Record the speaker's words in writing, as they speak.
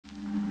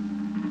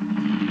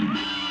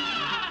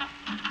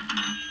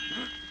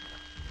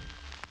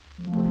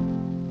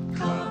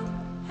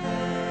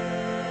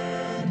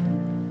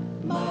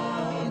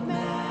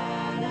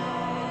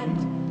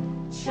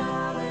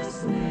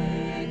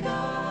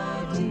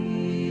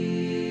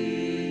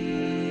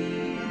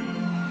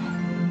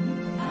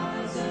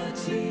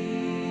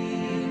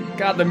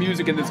God, the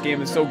music in this game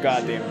is so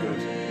goddamn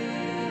good.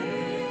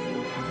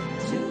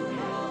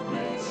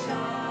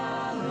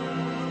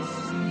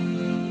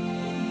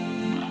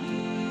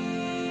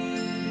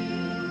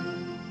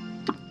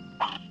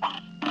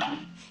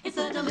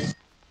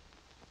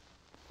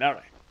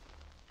 Alright.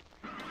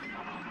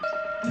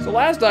 So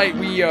last night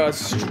we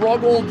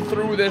struggled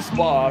through this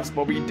boss,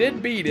 but we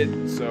did beat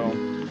it, so...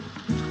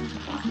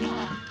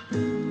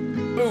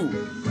 Ooh,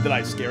 did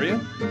I scare you?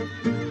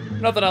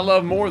 Nothing I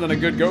love more than a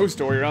good ghost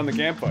story around the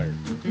campfire.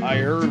 I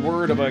heard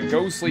word of a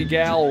ghostly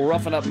gal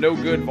roughing up no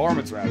good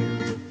varmints around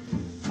here.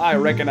 I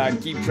reckon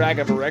I'd keep track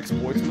of her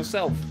exploits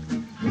myself.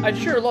 I'd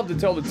sure love to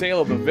tell the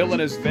tale of the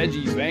villainous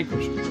veggies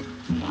vanquished.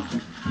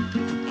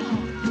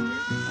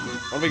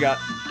 What do we got?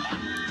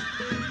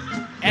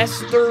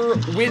 Esther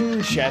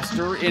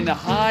Winchester in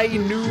High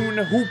Noon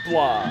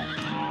Hoopla.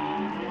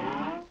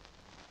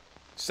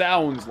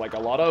 Sounds like a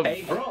lot of...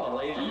 A brawl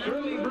is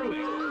surely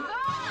brewing.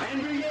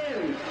 And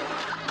begin.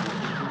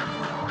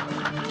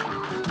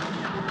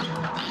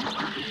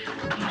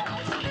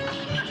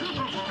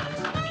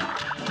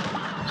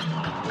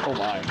 Oh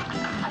my.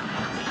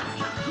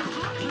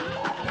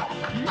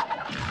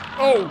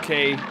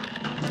 Okay.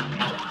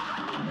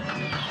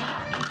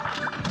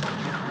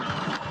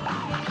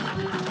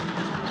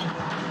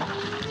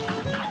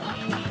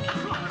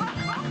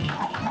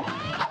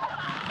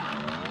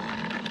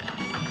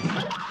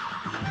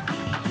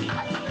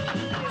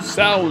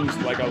 Sounds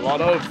like a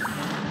lot of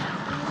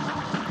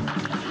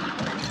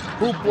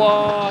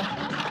hoopla.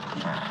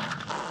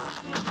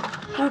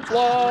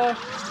 Hoopla.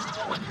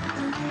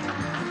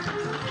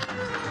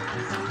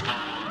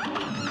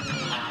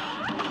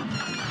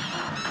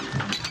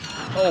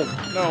 Oh,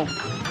 no.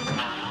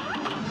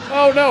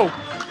 Oh, no.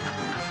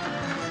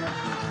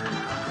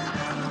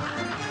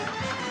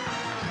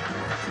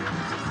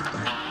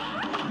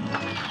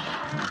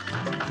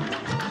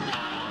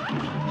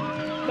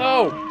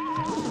 No.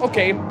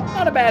 Okay,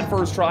 not a bad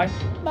first try.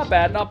 Not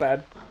bad, not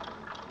bad.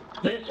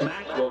 This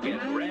match will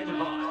get red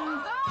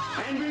hot.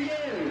 And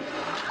begin.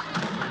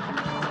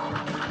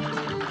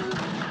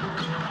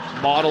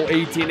 Model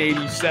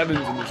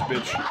 1887s in this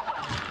bitch.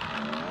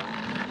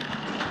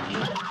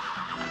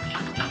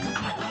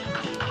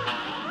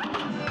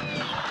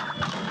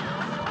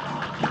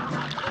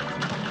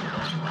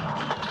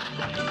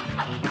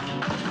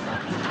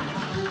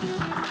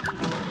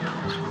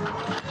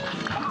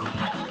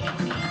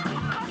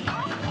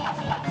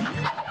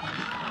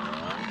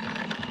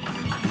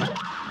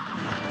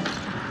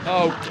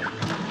 Okay.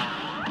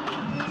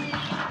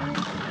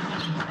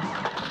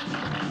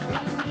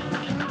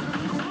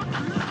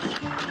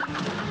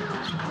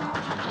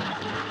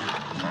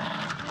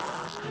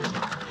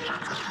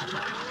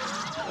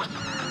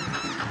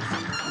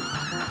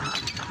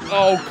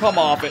 Oh, come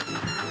off it.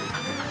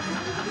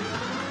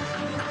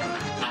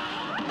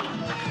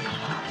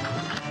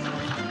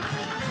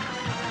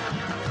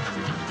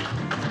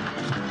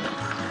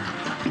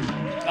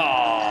 Oh,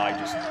 I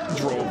just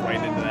drove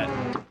right into that.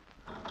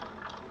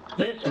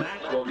 This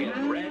match will get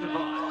red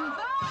hot.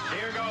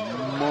 Here goes.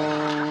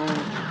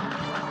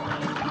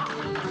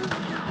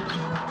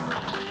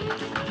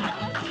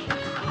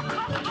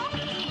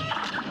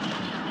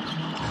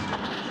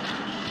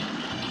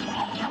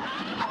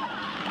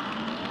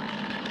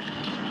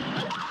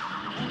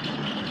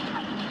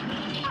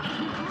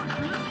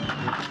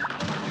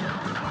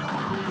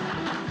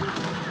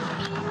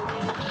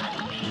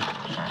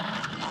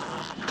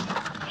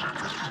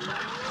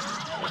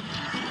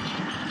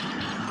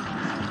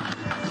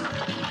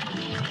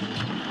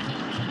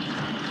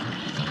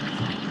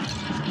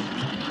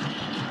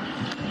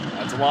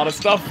 That's a lot of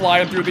stuff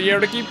flying through the air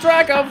to keep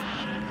track of.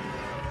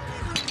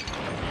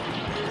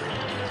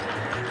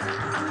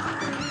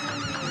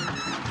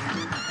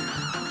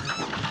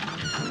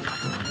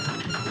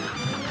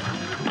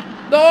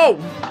 No!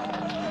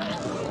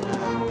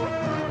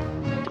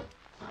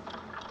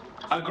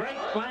 A great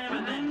slam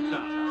and then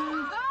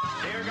some.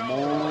 Here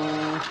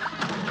goes.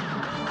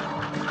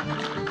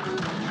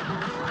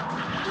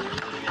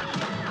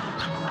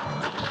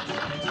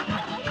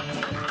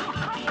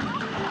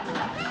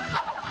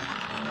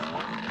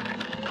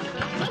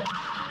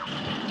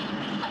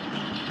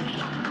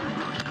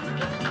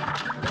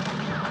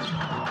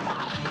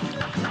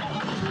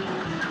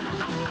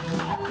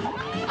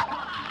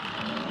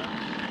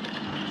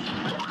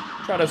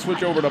 Try to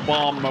switch over to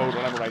bomb mode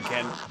whenever I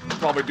can.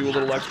 Probably do a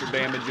little extra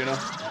damage, you know?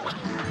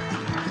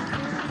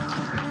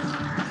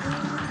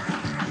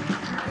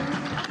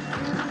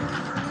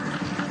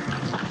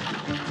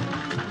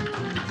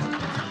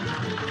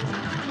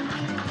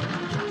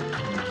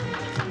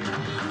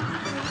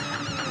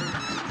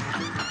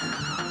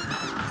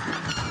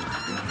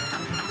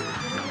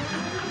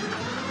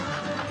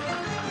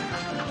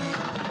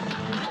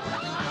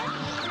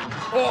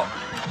 Oh!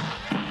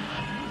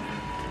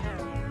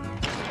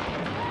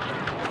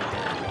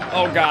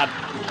 Oh God.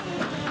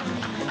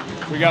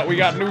 We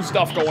got new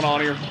stuff going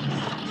on here.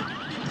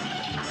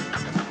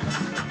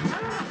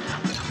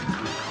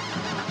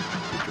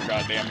 Get your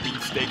goddamn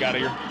beefsteak out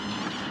of here.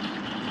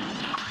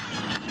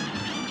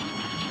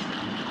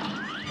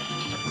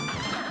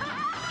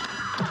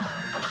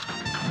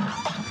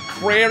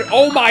 prairie.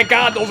 Oh my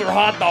God, those are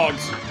hot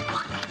dogs.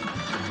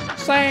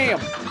 Sam.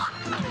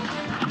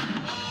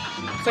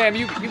 Sam,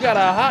 you got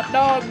a hot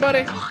dog,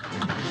 buddy?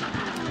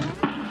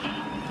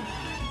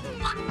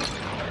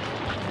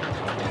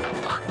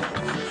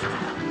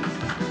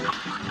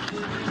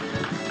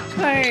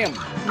 Sam.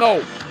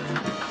 No.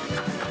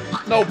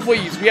 No,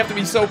 please. We have to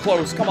be so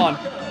close. Come on.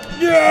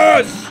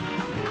 Yes!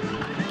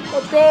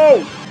 Let's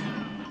go!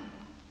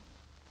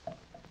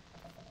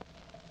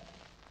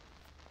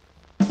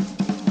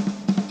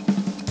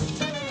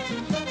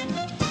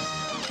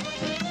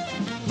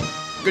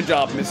 Good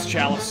job, Miss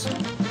Chalice.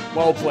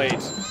 Well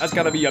played. That's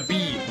gotta be a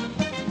B.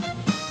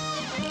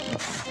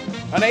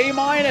 An A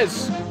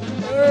minus.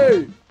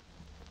 Hey!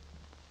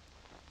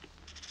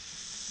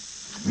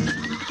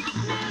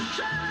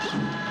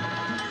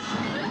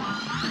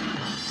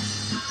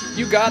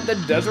 You got the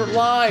desert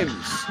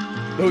limes.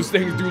 Those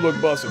things do look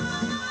bussin'.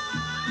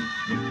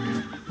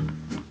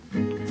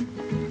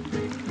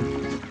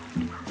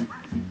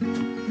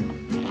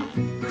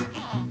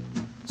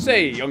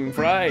 Say, young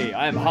fry,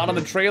 I'm hot on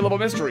the trail of a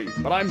mystery,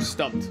 but I'm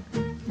stumped.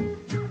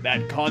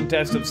 That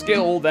contest of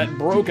skill, that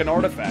broken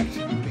artifact,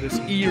 this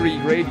eerie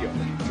graveyard.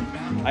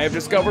 I have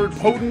discovered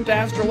potent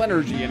astral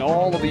energy in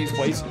all of these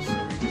places.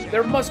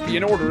 There must be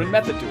an order and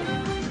method to it.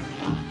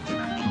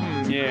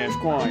 Yes,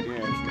 quite, yes.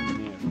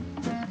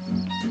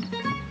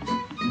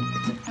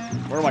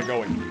 Where am I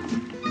going?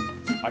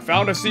 I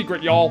found a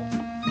secret, y'all.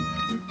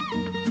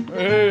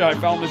 Hey, I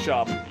found the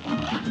shop.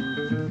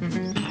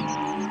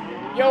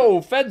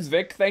 Yo,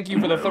 Fedsvik, thank you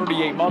for the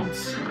 38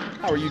 months.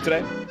 How are you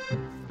today?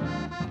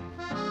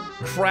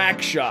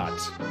 Crack shot.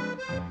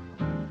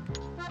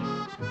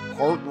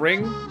 Heart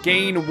ring.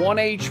 Gain 1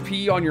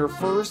 HP on your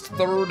first,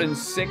 third, and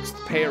sixth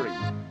parry.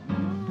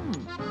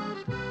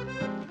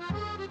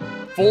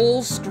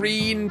 Full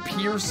screen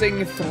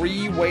piercing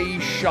 3-way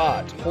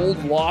shot.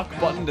 Hold lock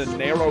button to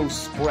narrow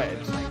spread.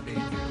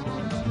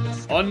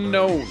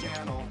 Unknown.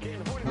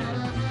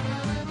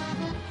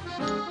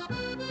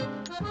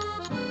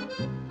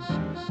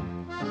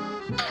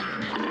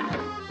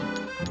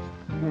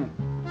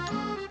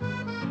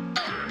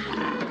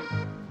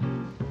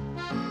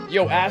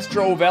 Yo,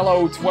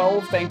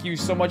 AstroVelo12, thank you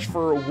so much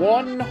for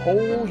 1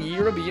 whole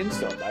year of being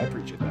subbed. I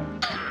appreciate that.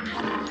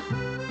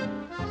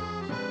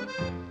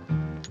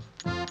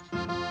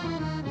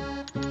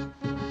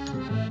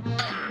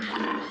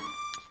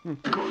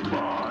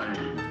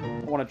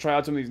 I want to try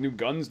out some of these new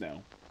guns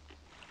now.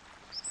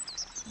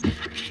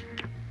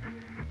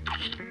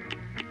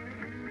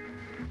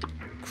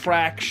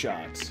 Crack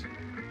shots.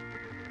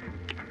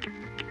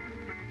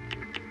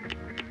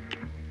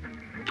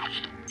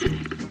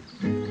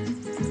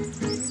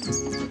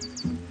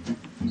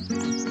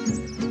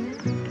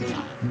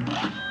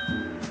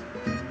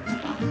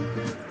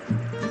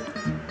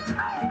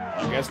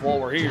 I guess while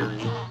we're here.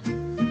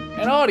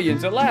 An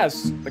audience at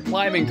last! The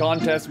climbing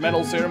contest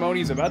medal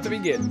ceremony is about to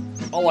begin.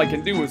 All I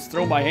can do is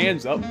throw my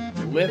hands up,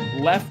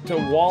 left to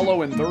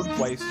wallow in third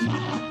place.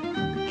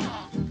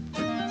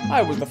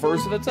 I was the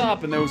first at the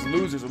top, and those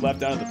losers were left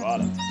down at the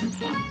bottom.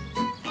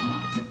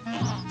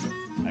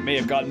 I may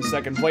have gotten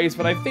second place,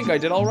 but I think I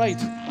did all right.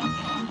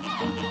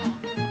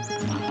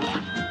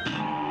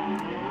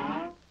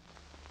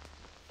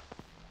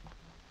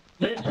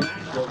 This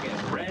match will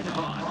get red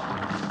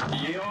hot.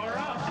 You're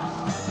up.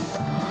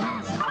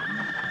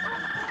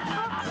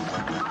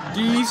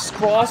 Geese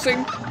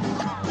crossing.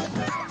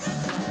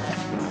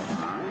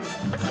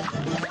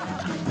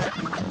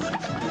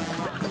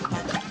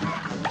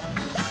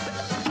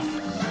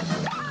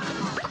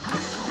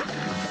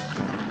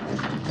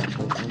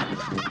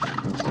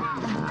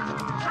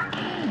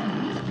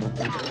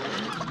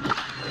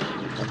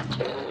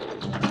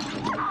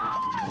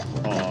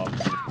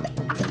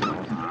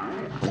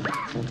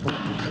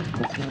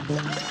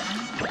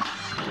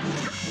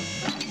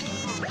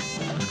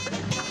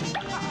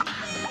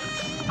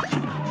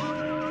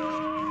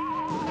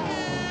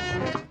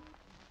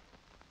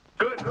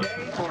 Good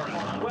day for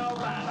us. Well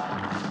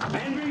battled.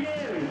 And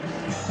begin.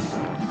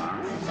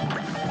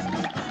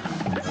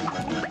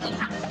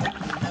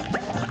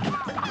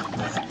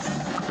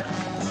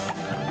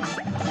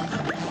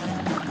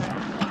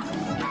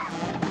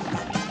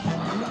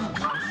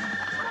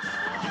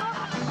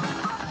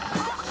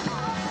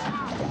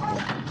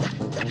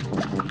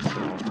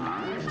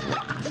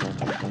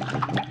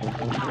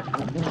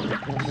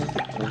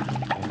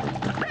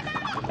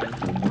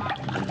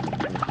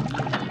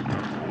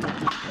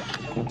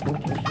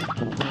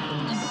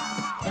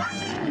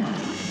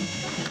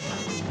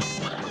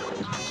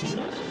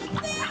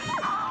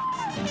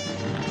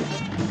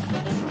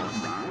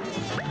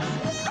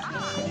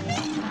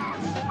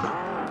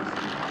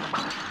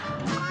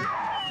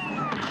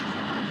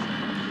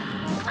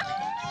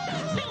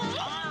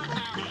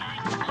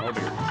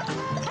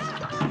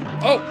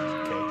 Oh!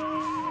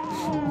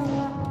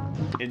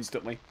 Okay.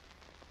 Instantly.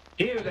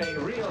 Here's a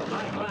real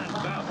high-class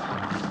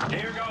bout.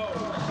 Here goes.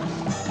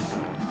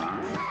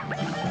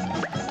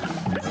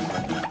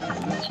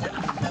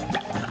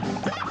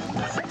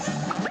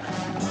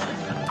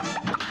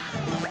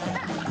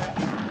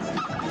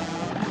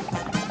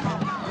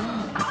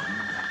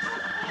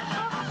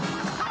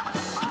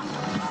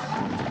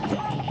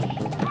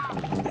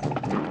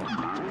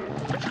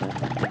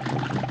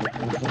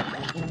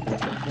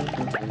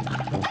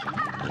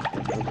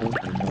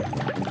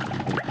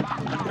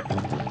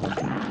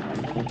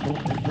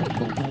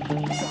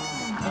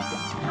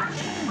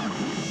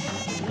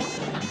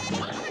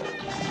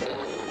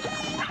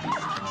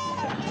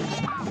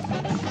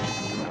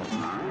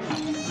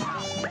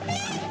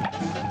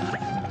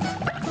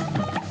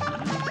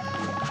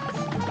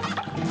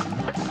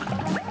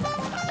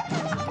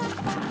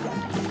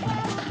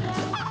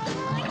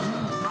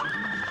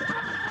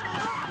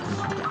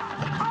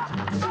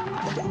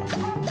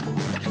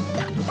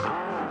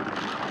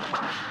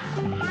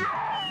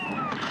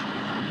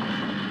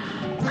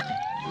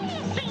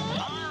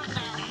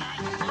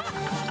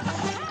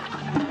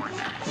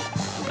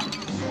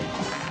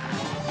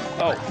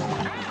 Oh.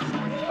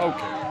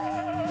 Okay.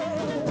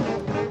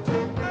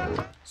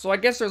 So I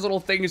guess there's little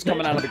things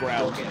coming out of the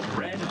ground. Get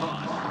red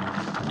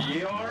hot.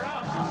 You're up.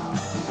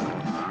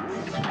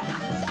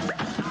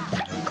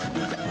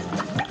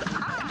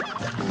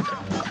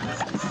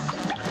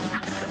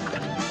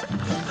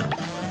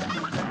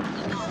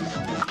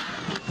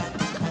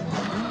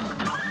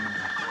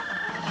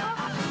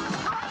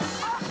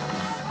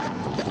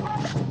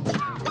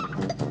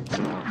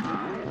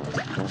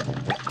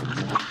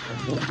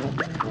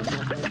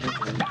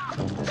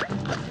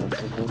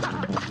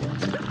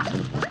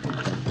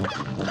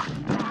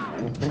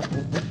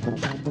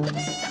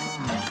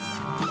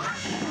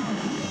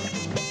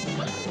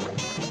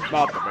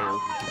 Not the bear.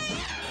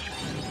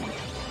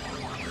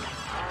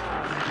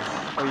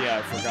 Oh yeah,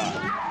 I forgot.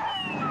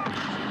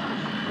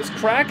 This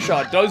crack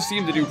shot does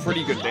seem to do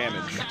pretty good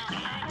damage.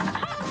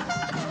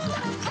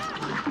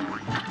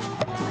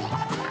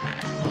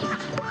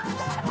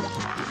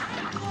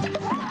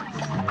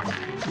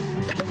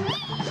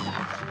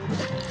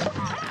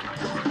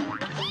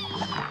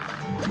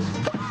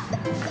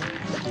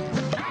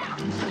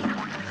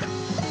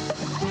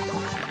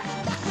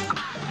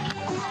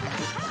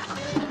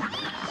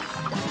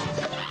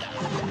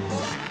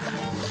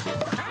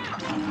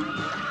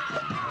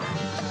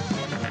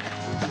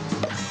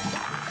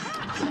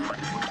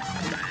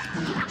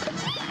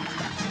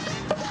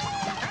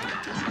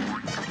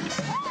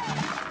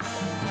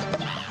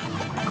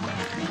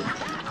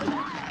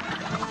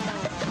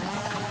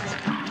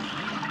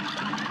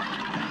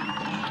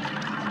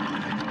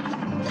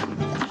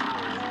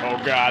 Oh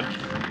god.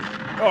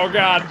 Oh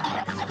god.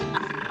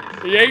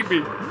 He ate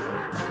me.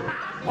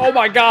 Oh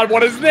my god,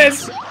 what is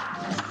this?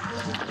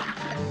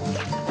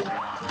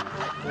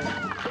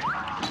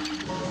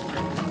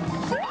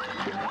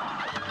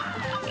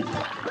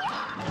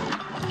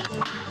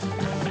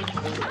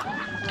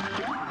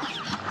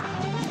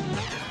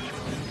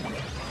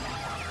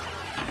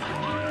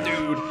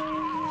 Dude.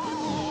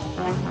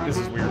 This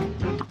is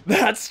weird.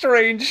 That's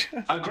strange.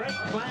 A great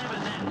slam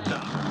and then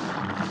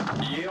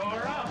some.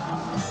 You're up.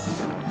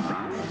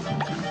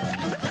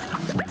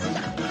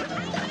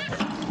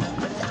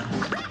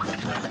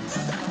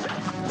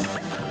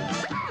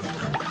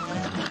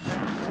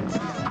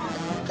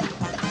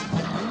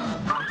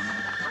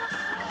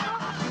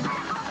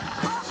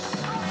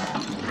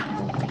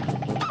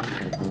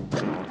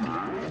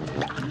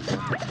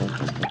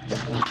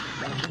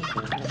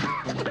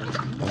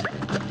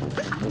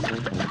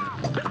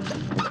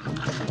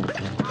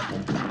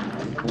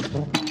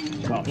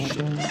 Oh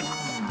shit.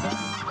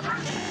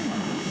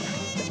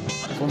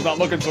 This one's not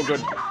looking so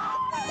good.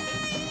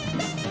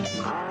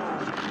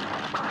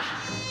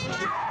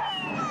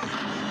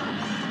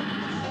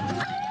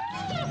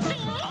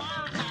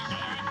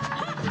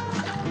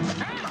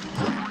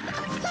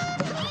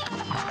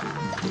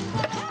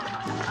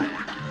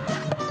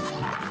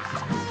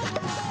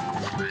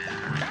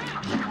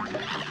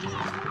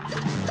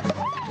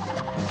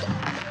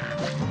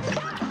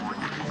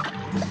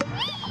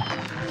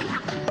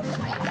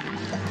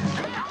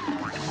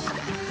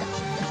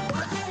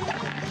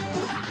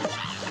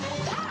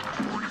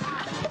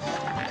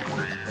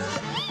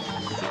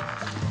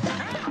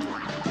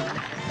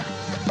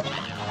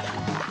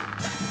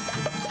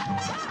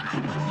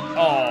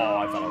 Oh,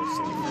 I thought I was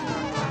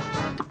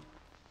safe.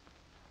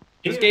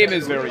 This game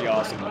is very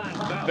awesome.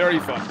 Very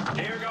fun.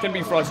 Can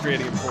be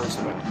frustrating, of course,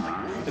 but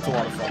it's a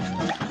lot of fun.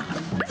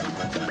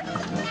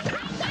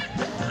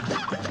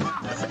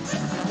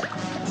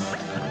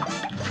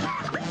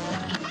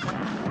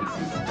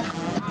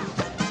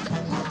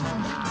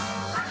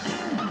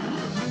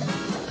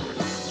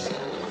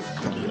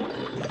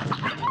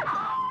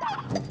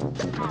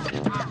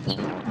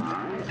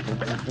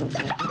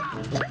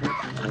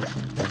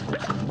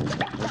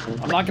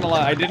 I'm not gonna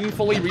lie, I didn't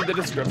fully read the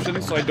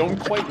description, so I don't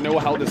quite know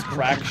how this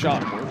crack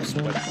shot works,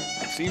 but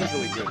it seems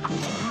really good.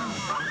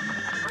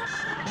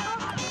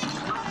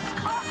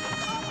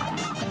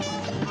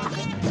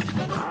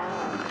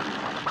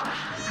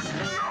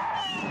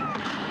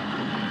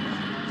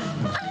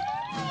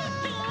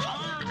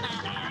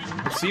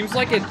 It seems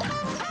like it,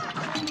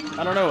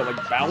 I don't know, it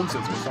like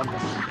bounces or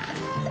something.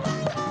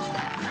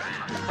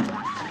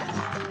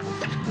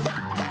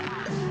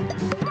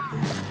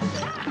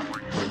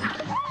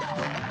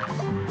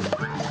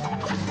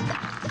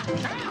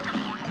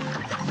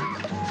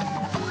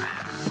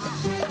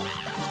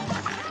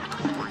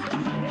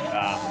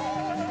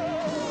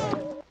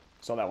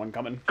 Saw that one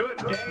coming. Good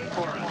day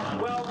for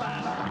us. Well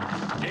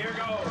done. Here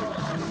goes.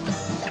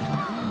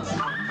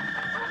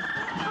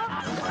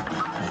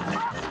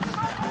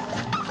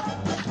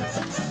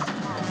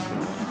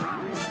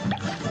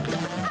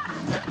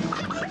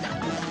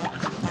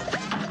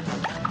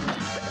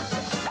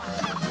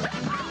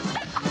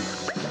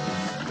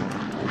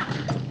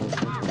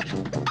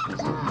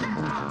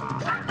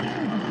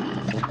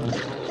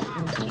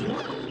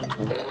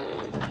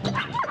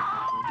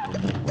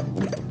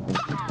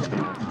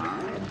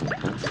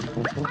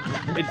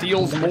 It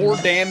deals more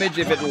damage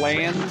if it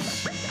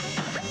lands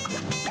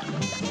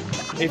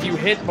if you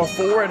hit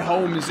before it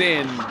homes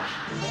in,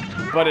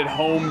 but it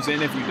homes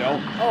in if you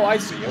don't. Oh, I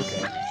see,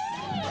 okay.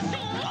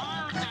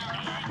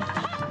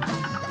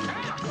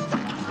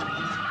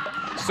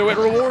 So it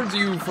rewards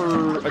you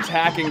for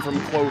attacking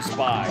from close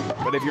by,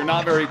 but if you're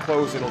not very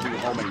close, it'll do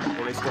homing,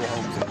 but it still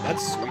homes in.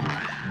 That's sweet.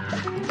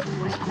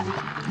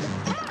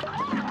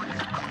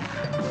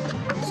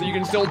 So you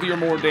can still do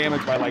more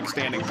damage by, like,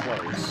 standing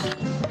close.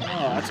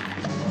 Oh, that's cool.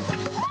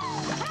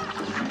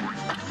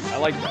 I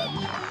like that.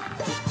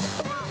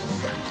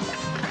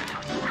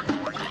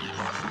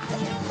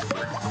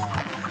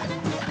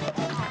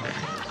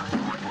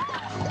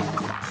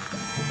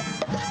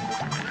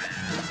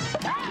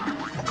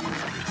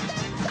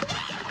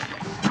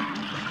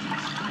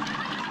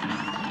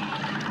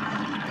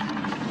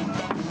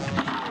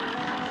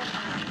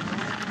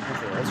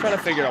 Okay, let's try to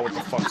figure out what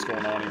the fuck's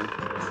going on here.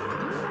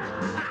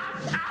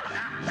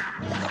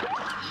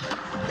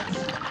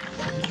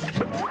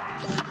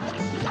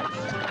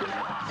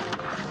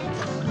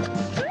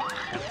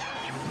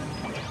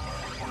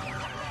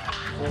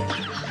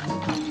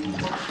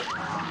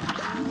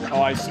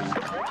 Oh, I see.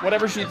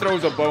 Whatever she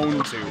throws a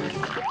bone to.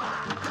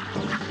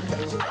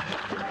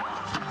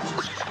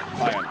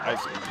 I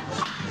see.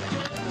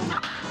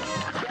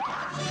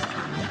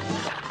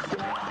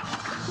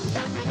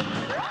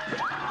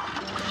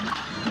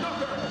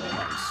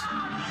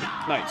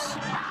 Nice.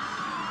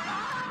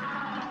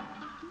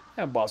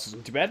 That boss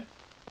isn't too bad.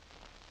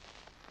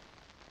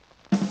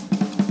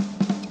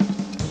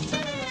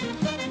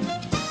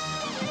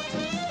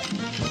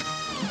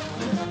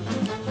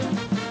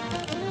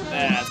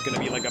 It's gonna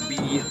be like a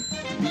B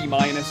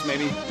minus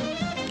maybe.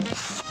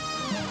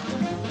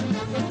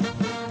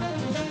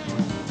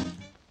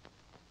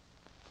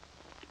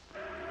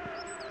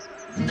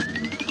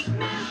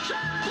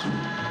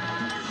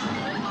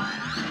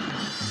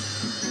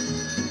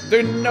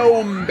 The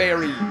gnome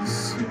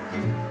berries.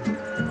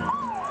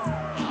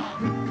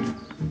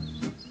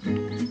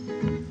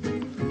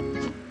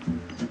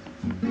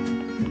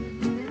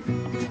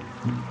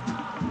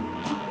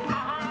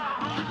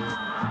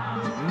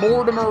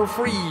 Mortimer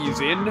Freeze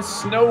in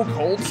Snow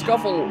Cold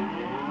Scuffle.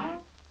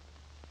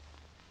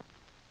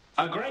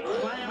 A great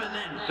slam and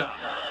then some.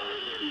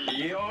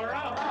 You're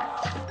up.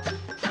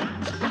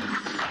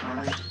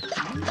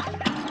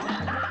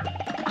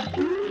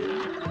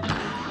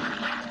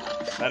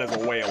 That is a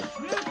whale.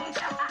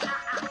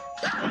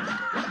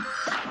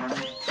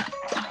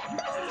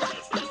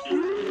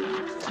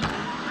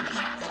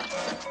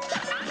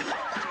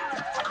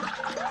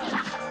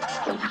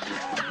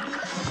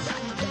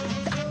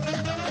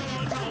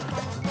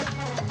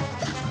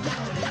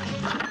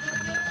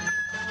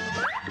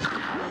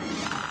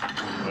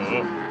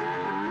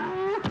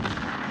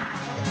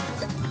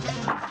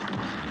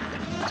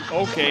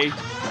 Okay.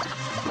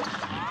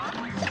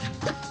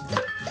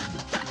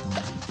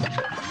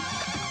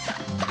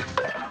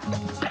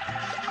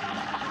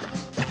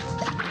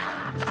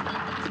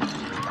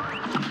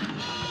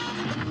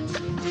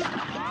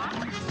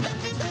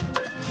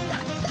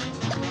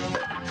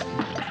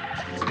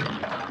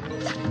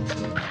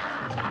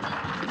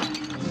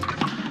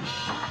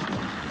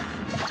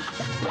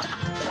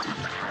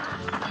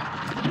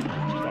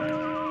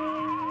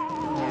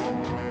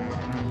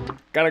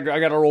 I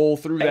gotta roll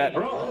through that.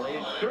 Roll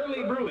is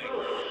surely brewing.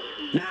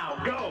 Now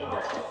go.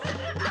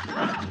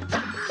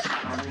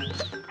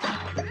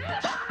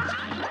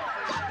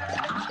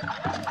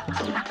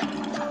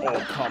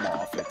 Oh, come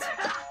off it.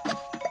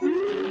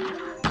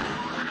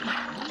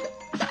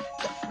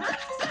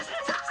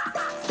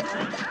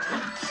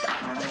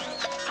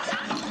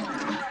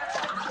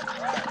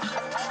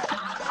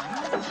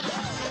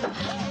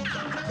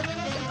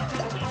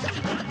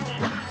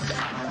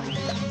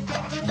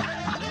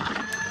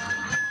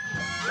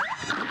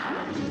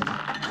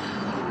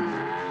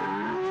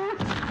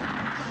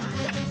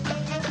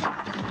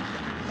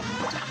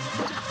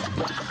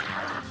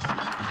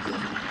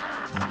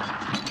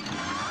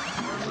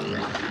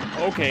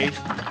 Okay.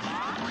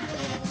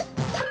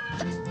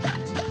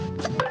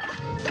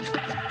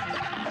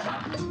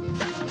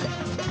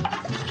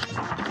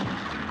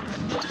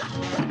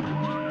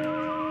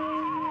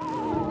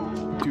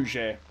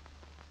 Touché.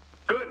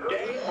 Good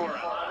day for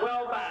a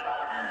swell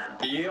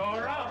battle.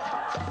 You're up.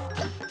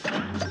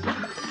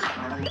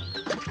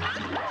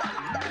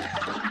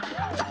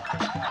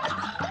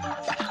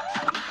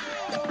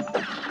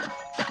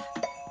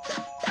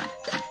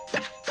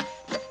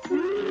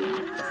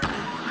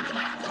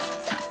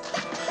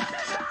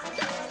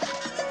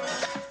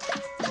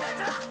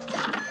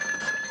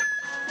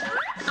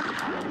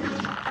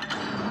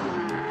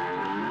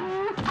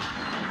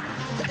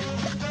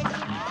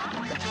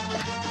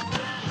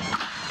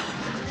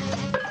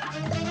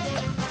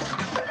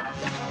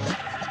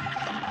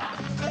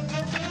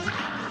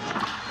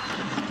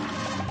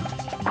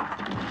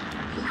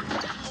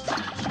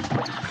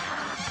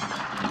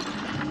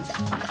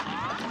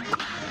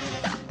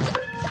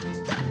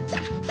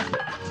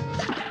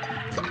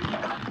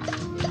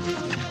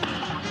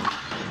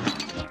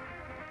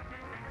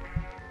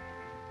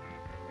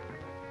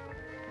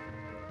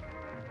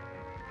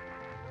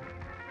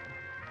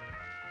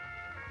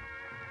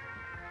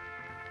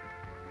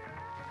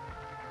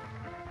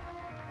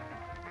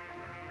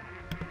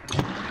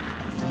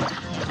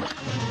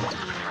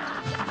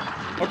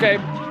 Okay.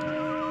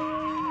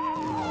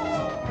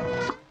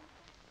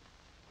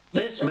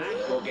 This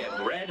match will get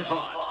red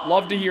hot.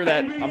 Love to hear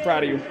that. I'm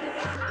proud of you.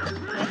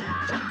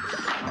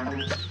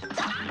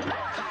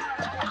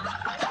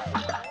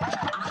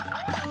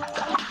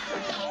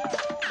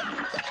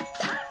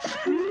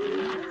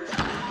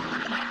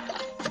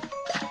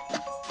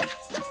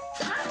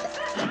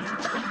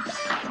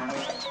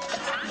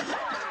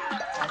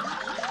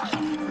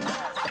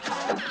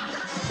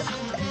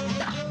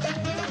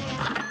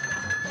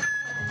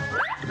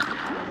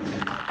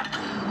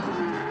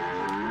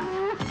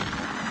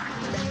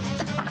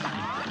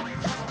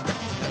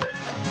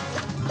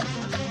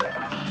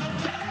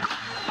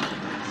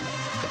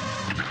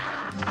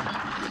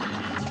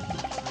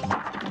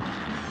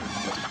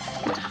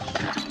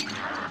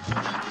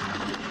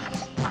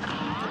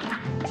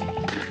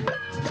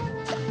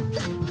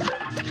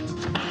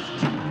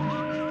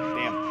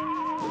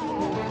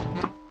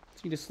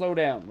 To slow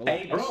down.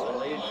 Relax. A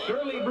brawl is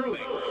surely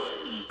brewing.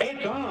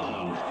 It's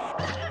on.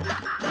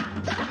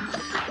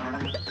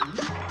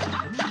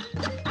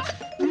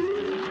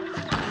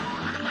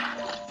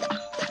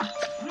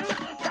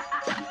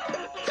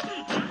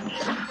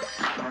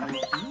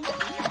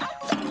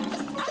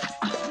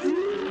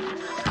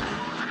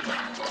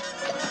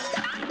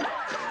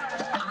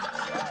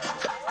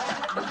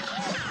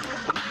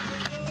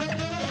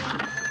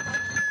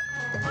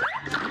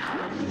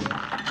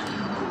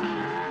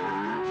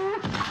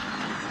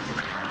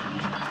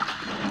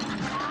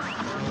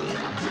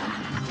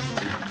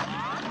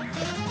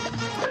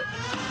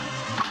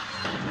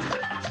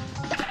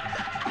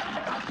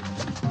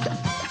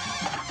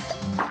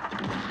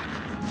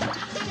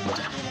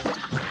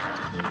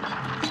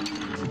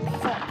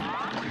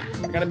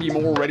 I gotta be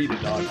more ready to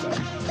dodge that.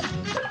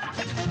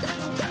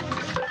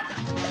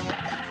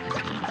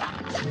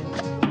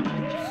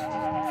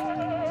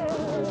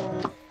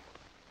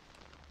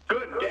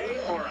 Good day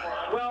for a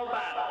swell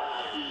battle.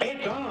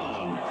 It's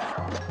on.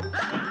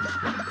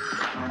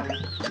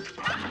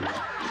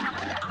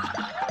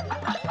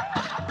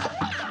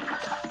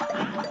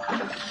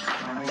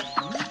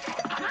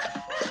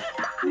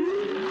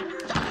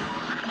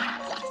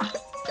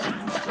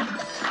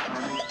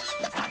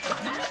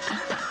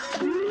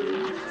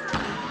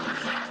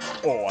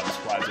 Oh, I'm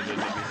surprised it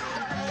didn't hit me.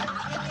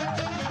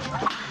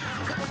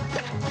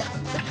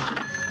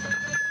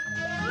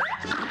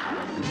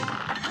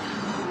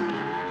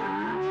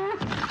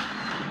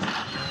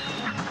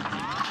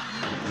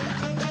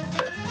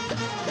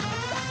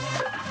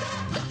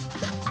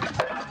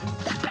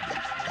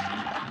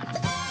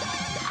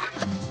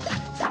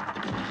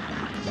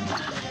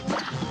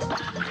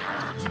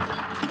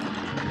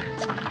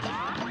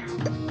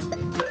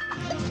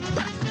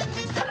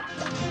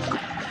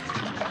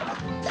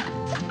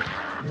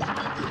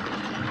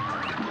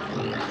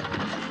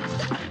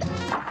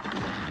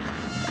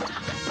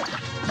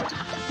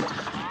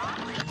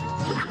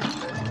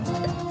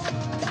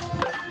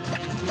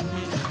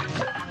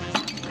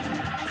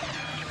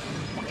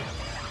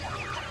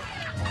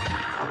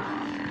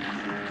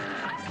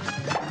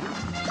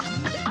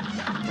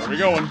 Where are we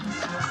going?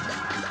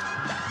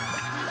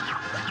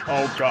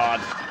 Oh, God.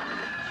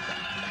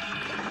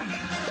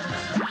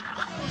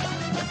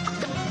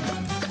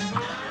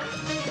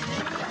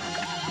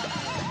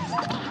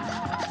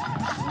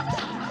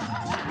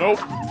 Nope.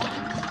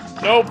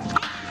 Nope.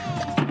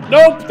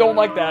 Nope. Don't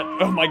like that.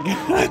 Oh, my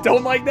God.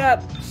 Don't like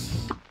that.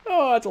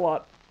 Oh, that's a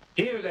lot.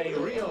 Here's a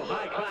real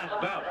high-class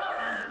bout.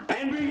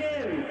 And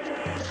begin.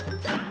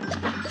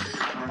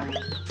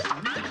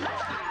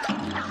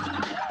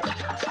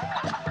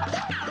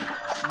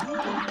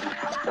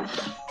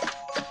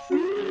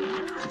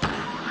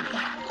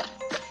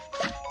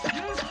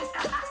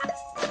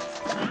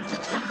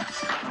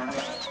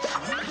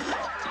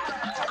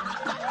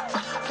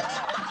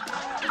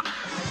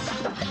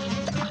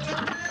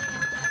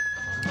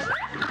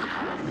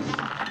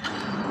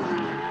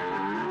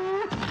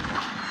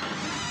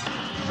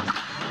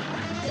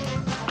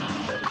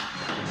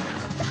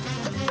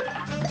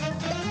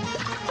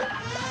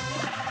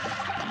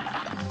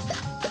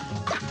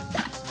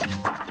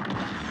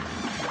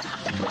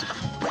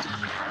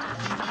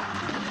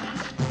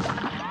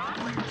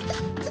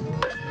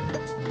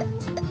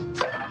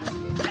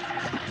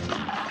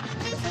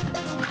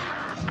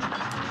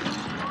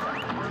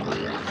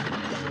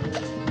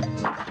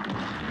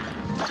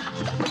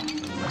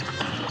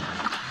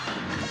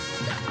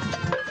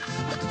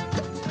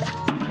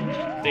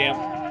 Damn.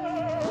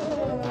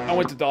 I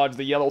went to dodge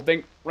the yellow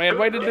thing. Ran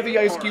right into the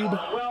ice cube.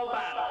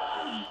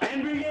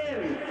 And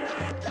begin.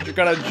 You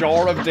got a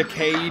jar of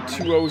decay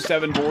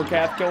 207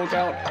 Vorkath kill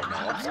count?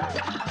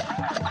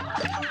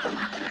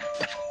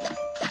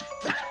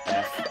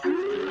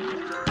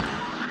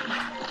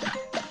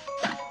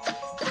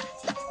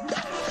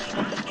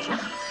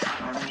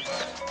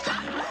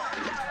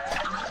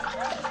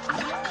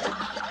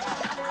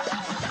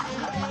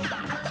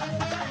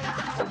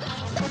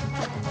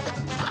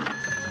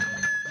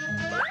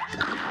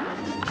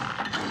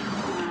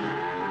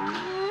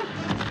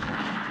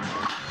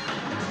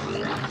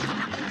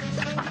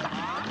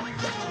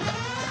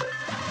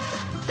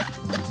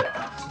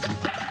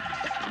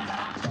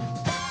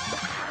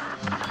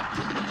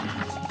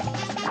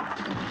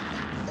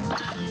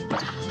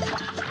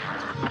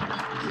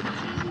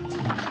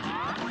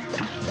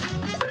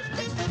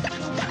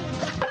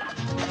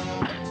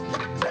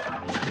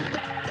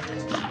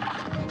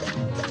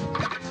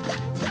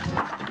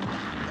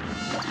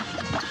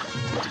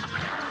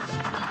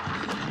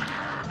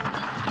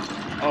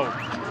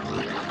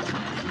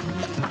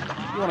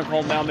 want to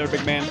calm down there,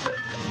 big man.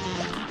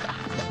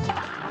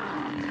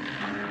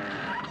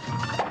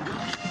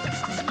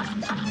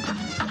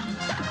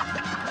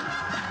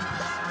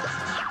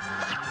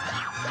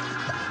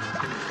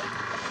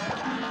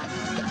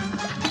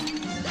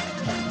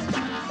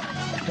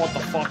 What the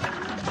fuck?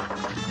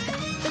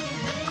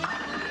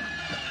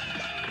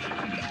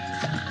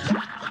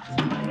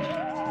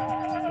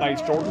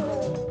 Nice, Jordan.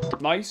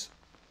 Nice.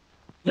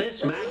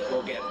 This match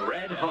will get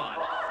red hot.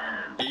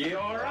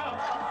 You're up.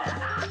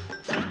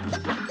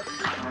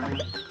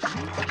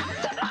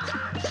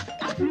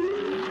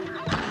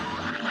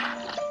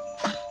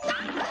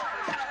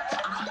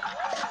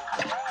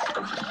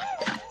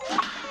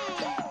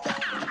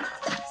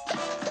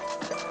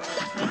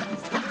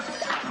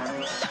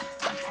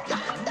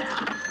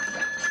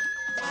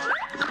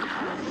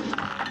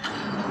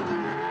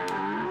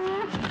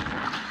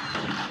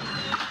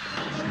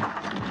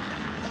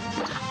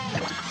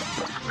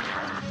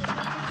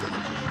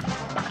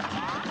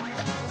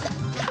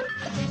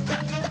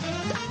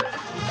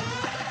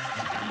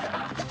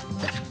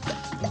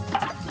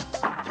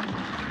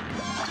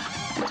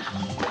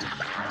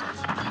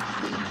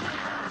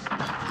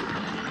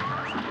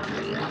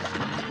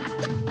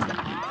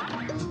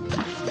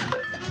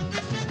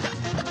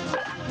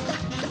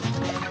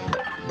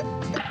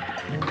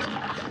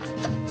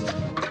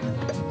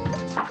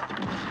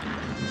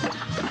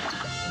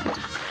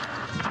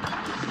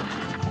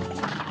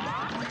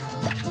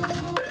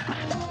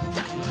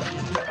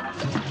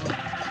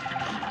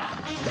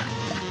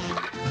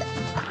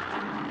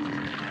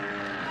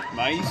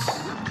 Nice.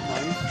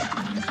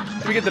 Nice.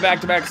 Did we get the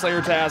back-to-back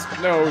Slayer task?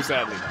 No,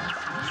 sadly not.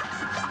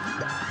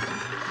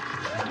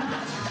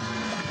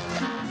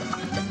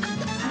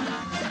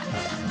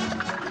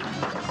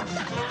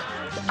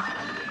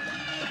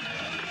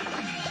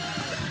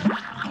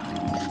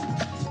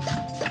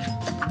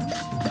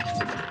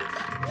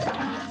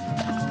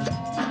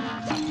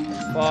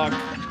 Fuck.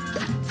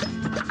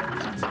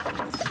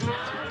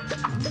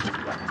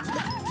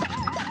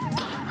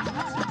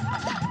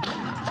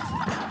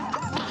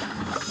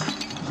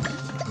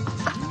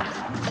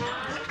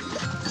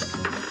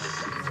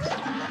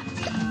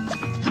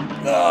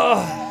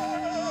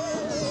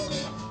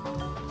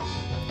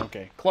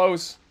 Okay,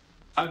 close.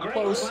 A great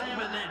Close. slam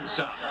and then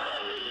some.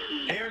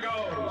 Here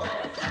goes.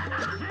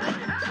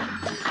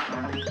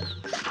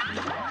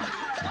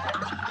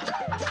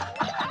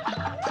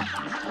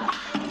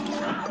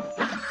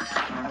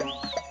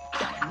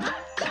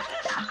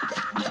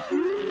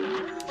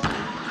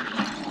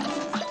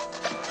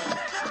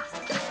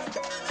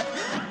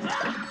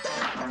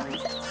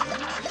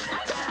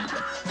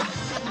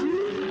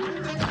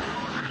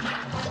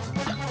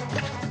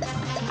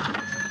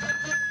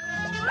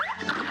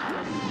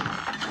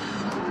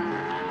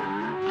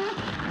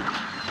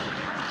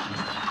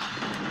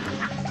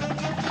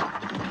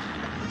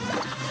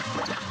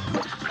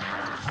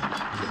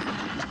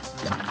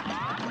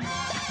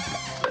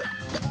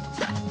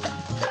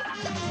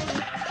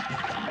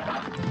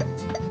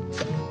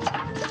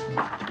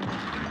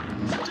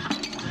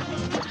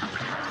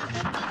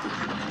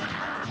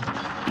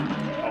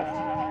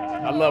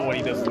 I love when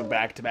he does the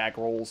back-to-back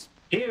rolls.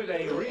 Here's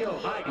a real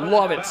high class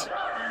Love it.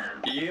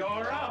 bout.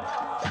 You're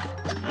up.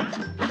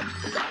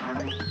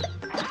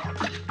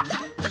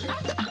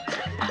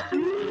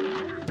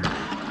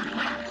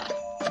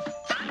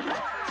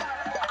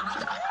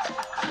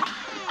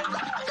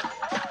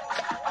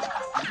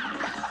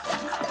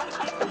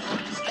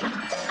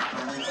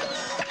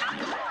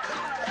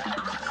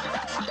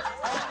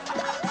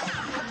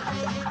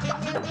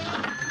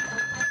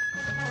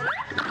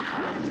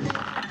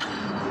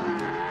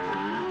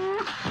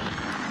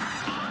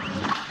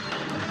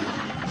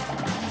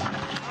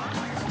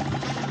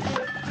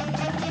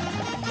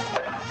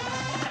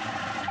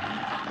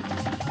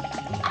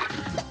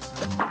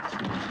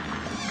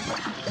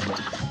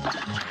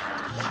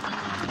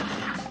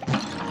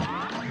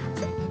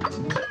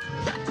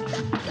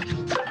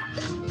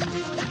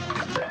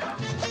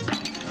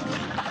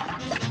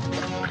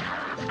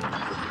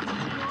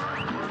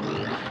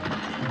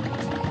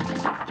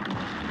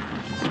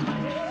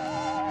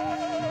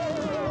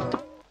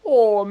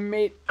 Oh,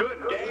 mate.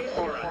 Good day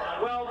for a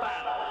swell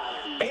battle.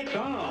 It's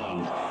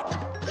on.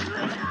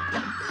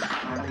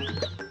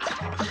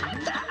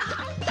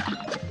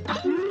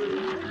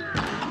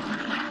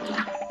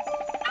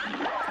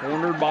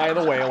 Cornered by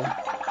the whale.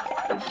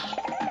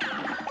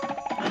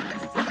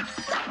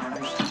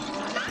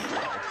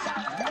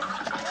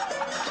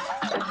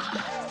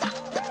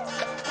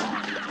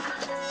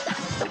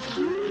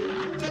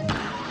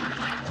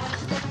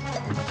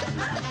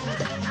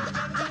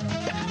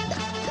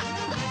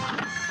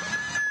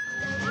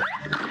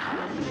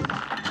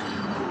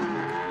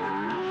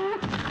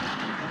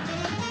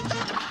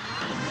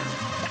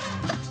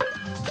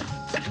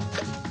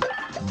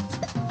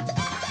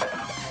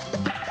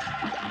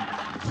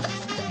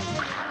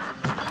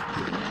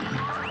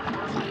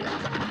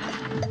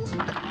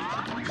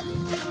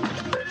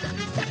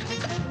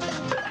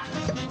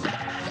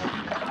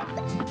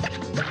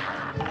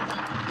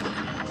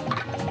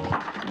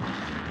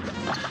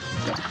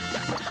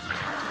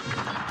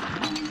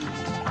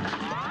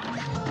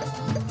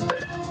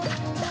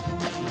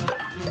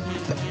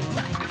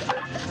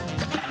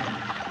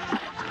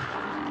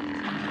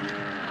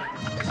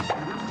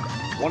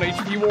 1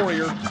 HP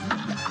warrior.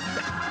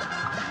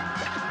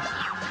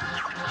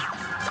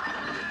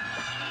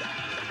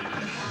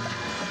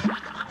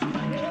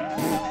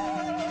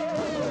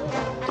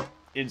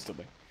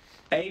 Instantly.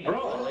 A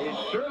brawl is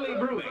surely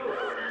brewing.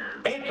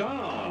 It's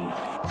on.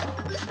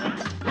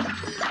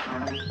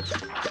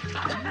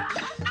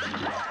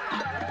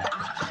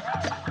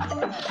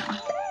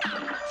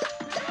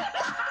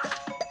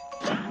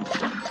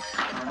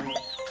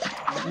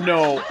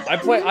 No,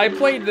 I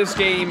played this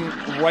game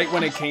right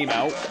when it came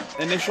out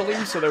initially,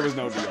 so there was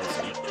no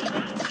DLC.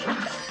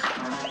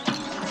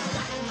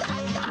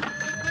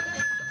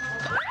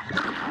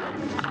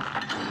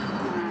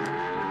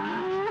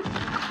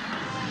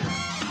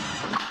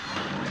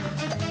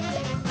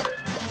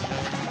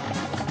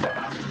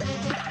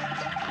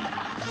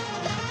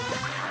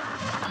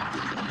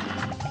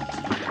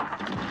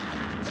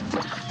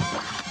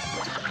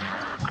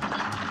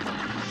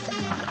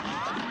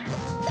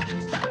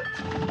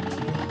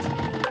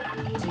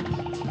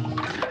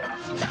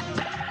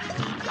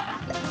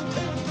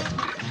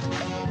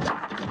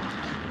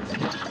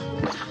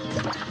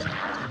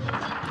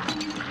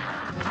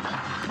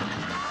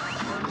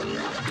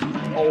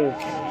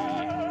 Okay.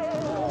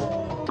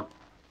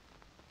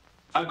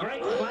 A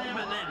great slam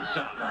and then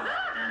some.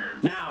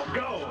 Now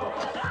go.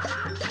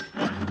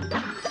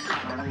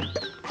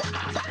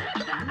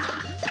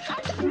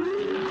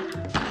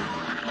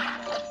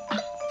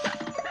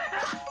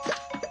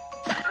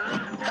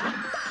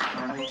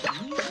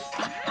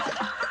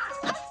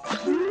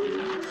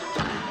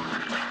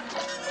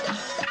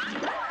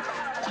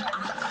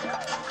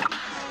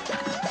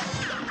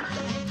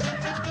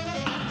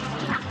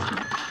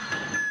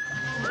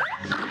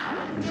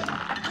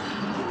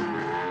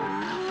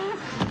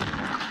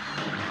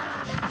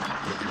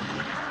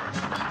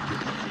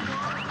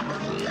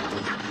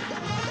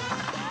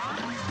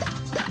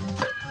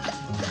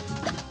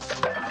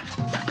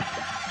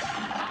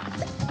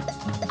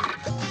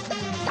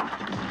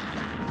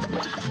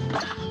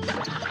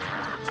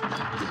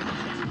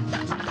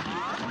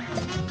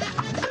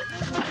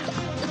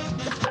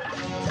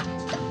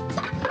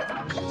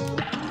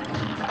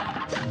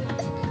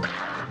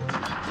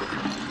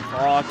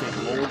 Fucking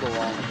hold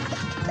along.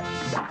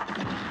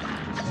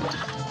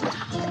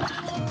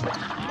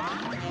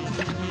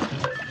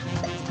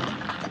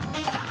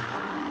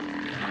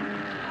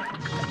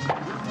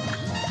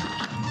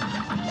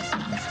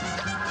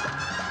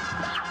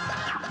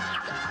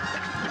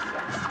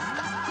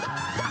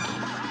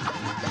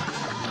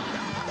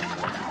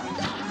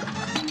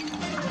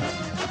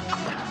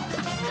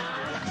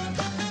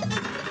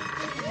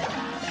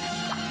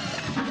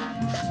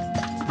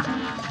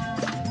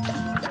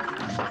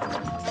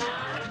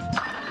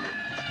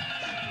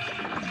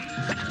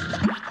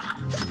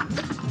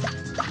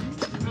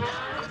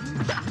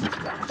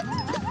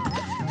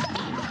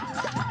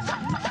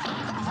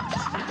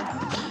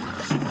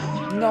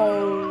 No.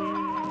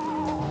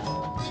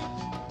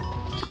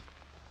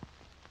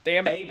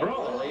 Damn it. A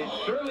brawl is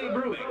surely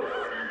brewing.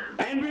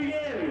 And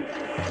begin.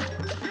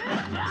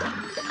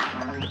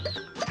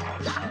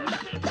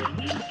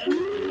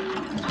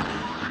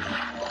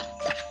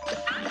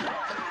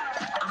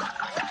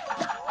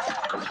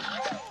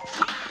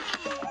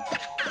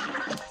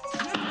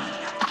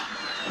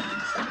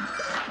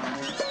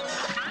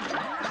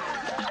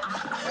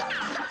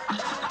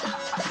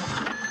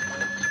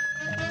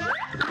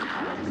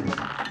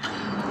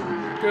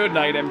 Good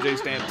night, MJ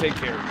Stamp. Take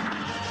care.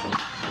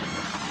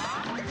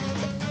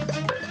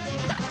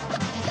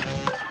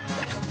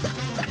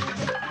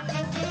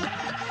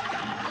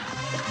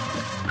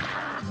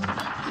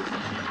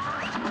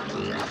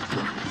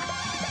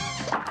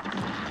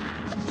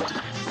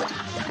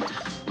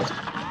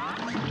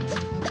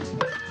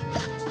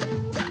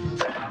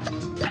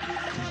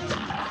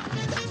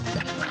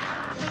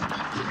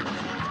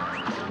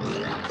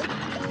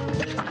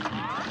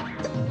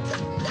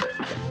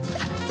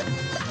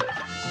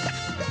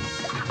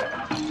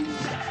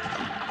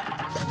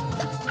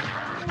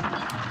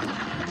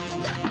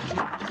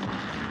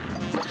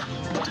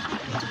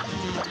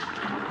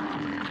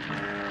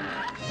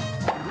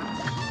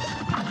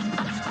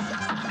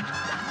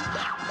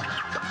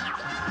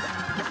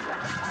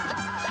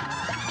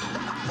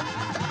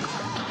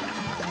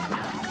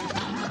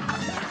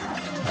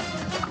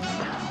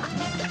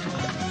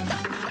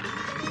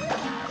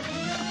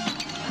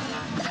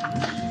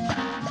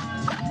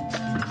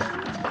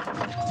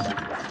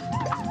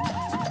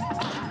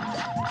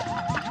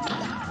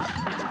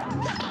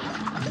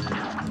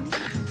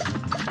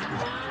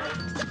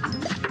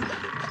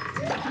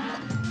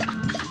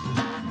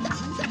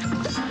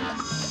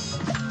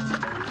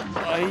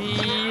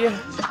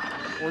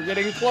 We're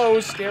getting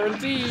close,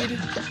 guaranteed.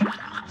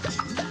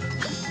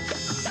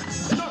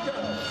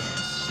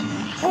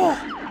 Oh,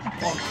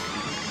 fuck.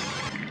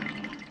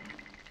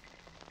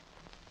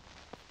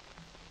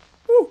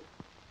 Woo.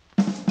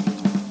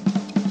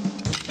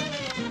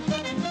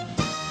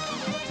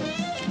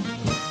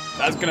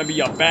 That's gonna be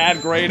a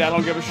bad grade, I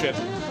don't give a shit.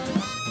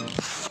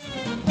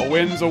 A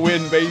win's a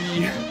win,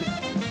 baby.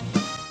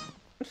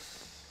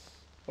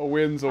 A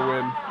win's a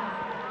win.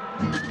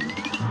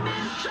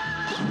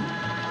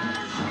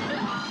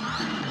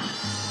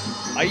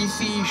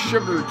 Icy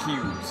sugar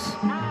cubes.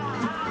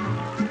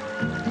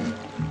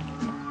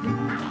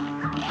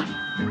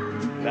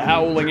 The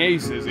Howling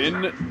Aces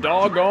in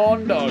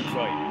Doggone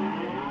Dogfight.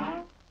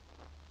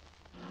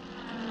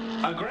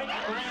 A great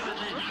grab and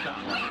then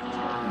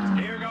some.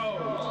 Here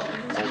goes.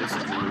 Oh, this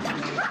is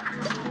weird.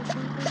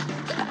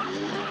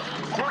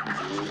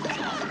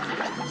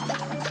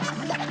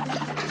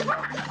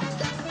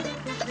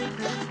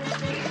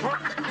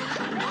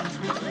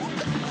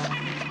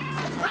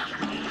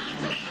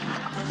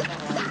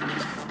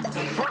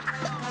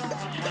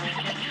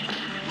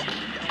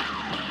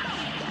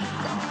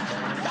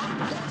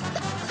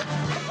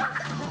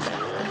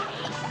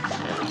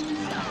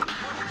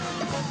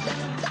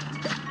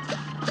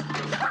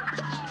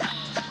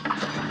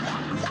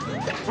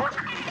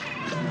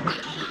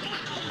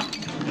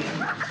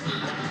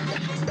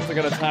 I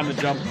got a time to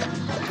jump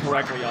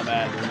correctly on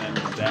that and then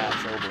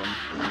dash over him.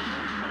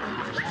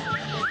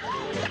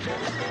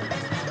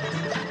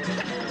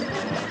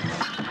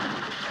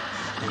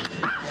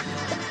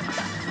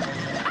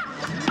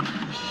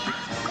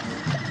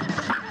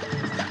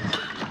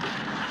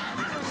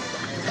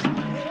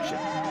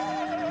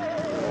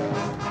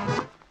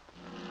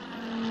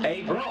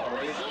 A brawl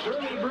is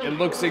surely brewing. It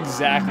looks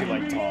exactly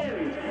like Tom.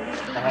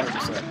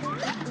 100%.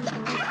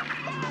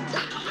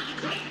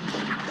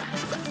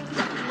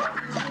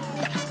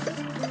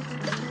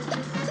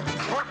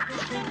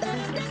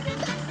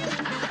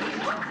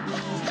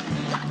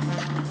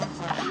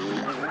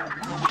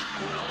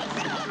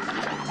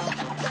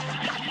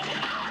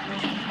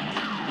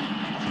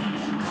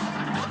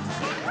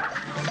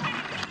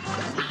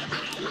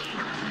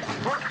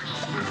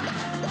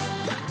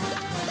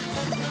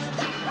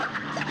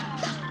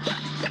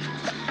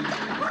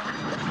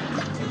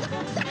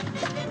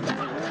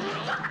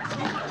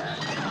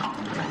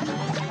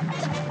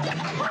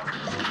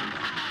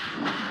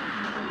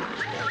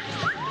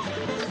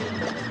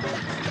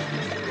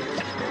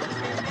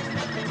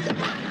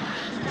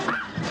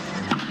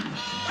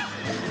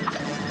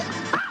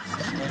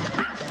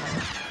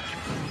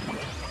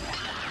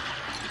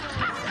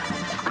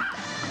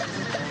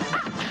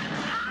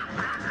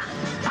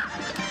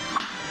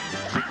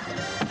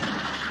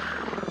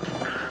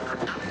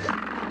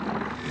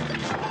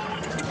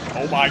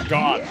 Oh my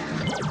god.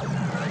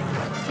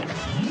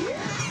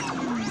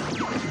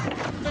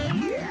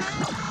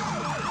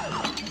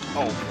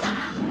 Oh.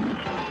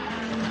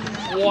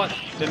 What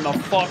in the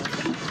fuck?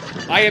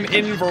 I am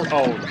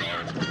oh.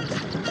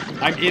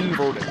 I'm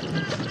inverted.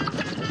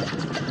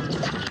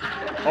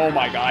 Oh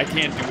my god, I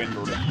can't do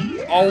inverted.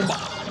 Oh my.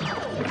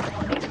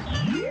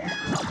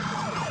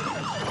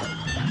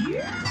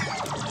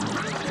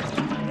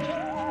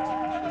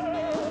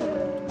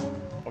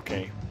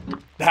 Okay.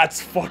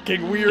 That's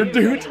fucking weird,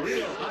 dude.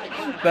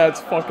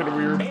 That's fucking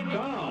weird.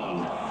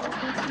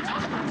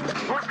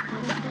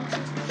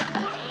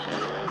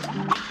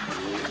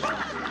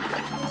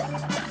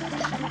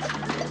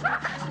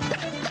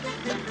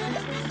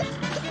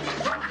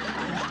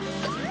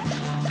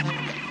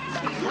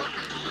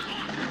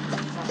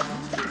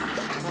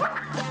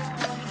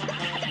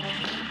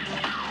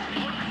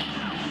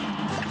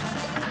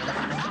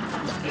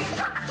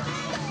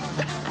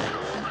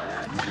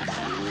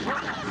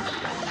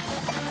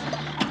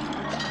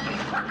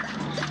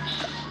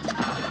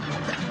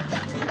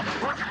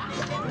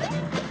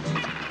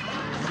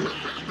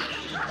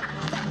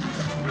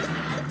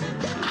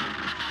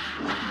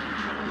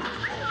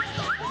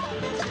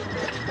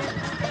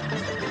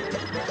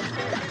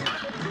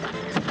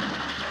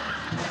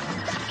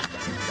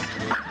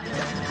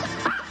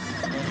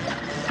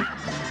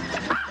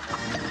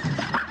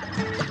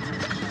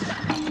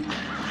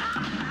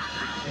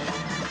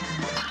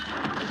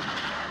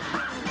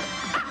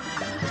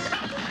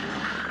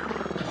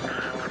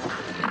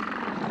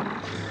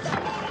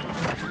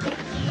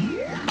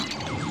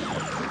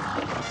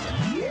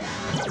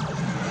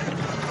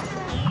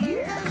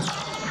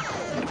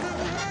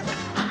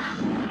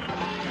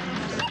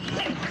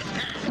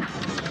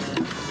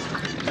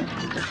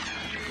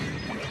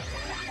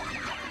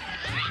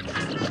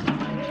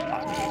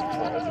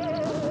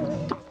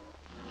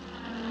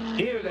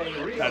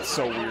 That's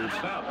so weird.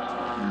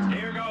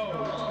 Here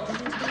goes.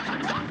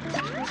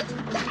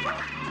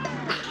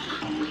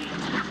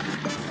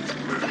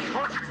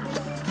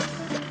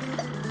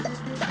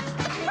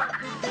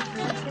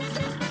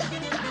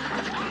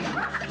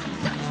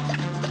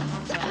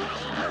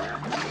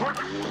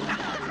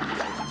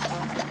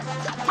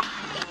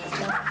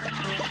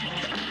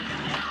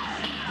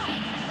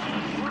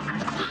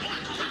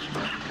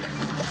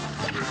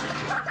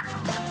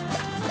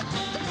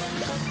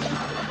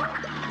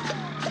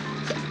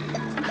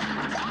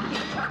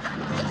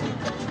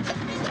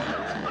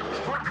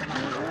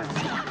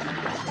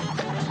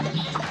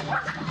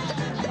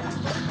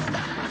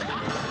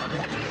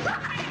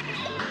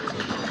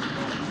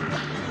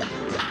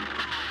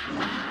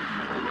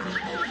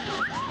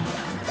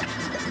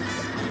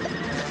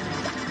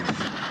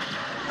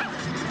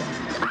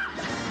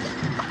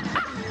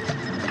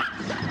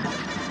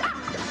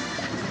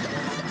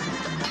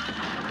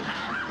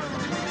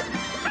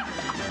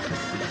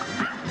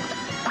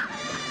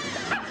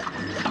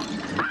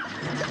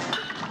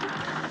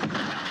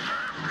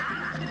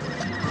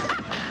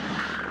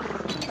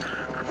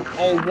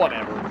 Oh,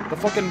 whatever. The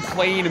fucking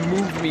plane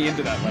moved me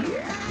into that letter.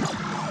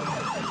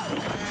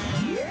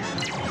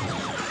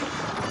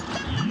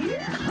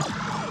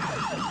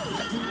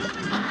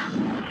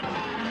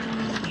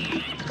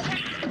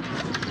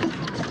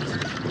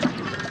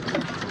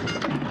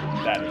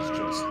 That is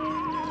just...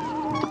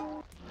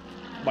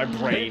 My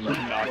brain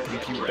cannot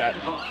compute that.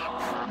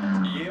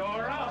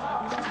 You're up.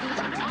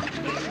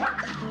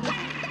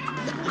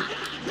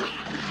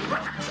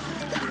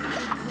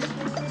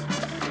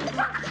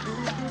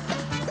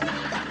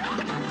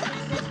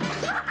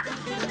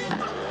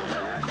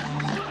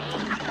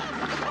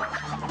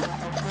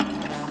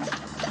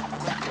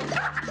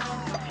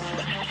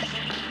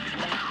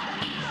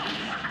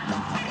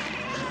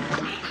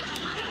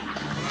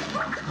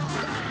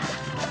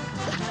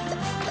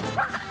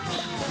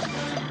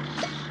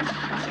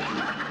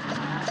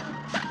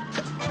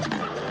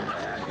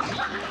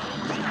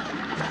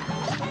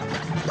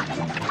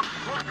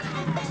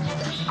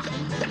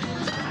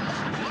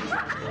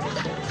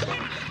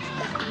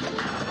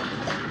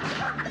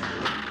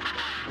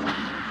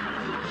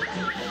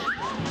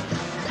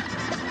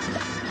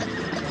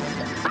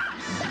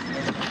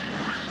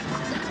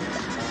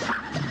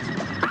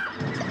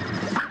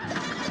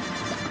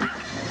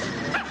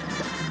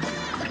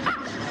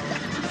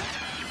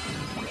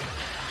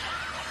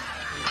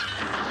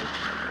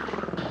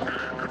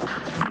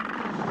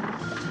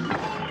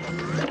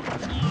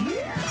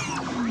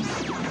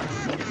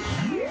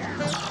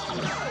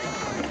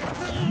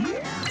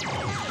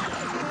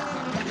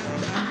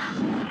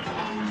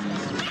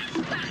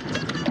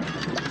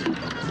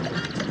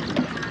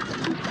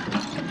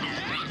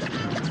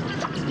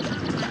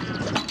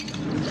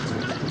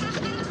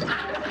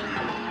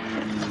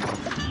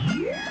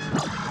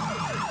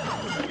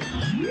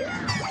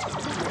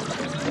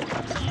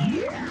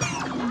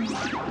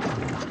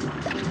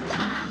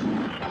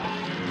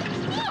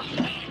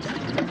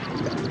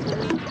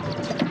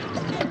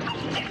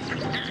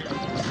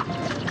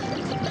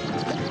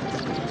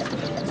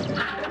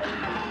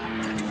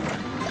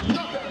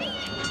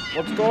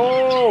 Let's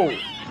go!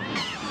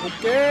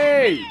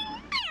 Okay!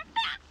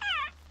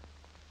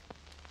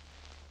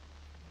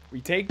 We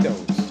take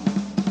those.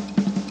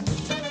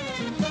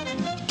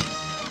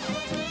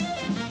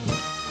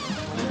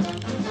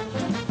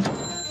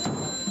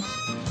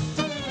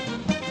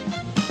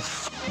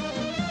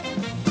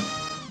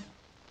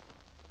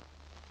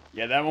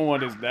 Yeah, that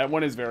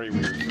one is very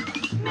weird.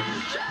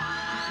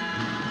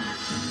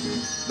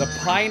 The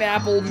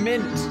pineapple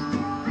mint.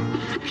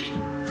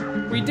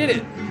 We did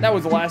it. That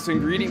was the last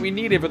ingredient we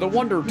needed for the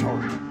Wonder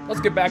Tart.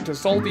 Let's get back to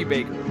Salty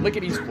Baker.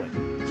 Lickety-split.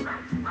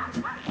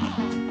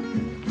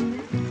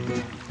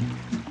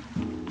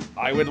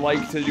 I would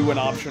like to do an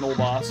optional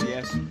boss,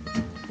 yes.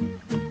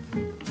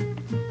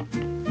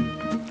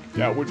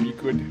 That would be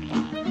good.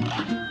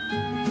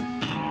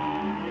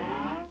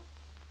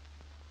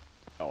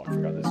 Oh, I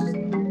forgot this is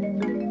the...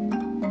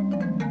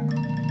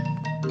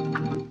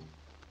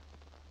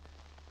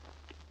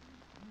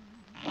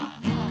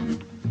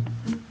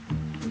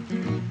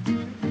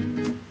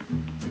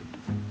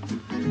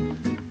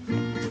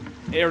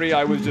 area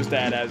I was just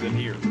at, as in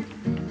here.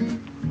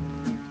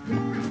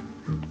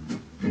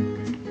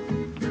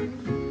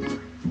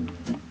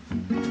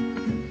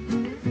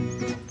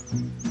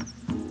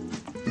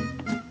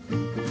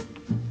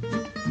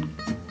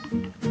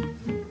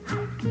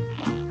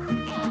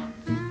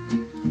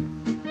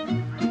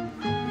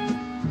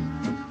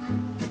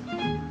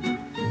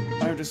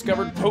 I have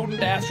discovered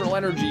potent astral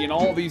energy in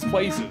all these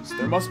places.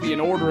 There must be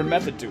an order and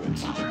method to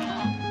it.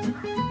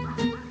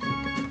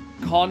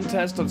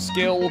 Contest of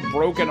skill,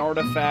 broken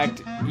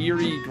artifact,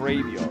 eerie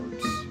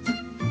graveyards.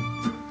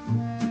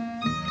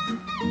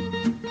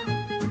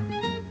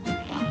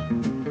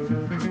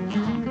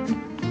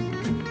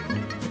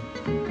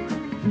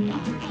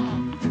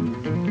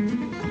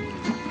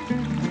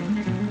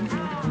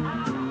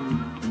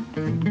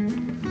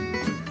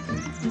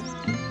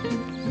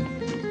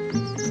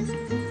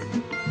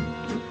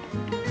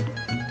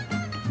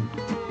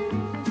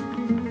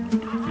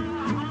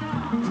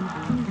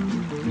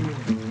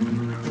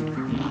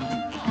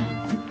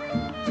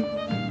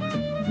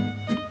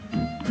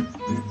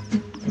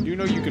 You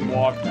know you can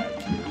walk back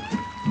here.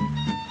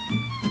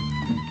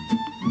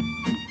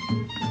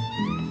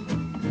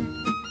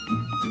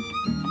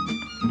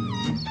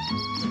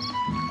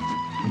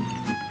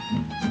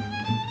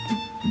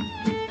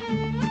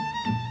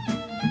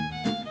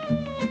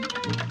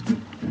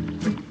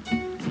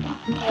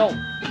 Well,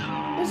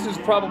 this is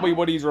probably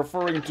what he's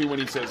referring to when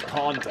he says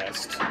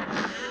contest.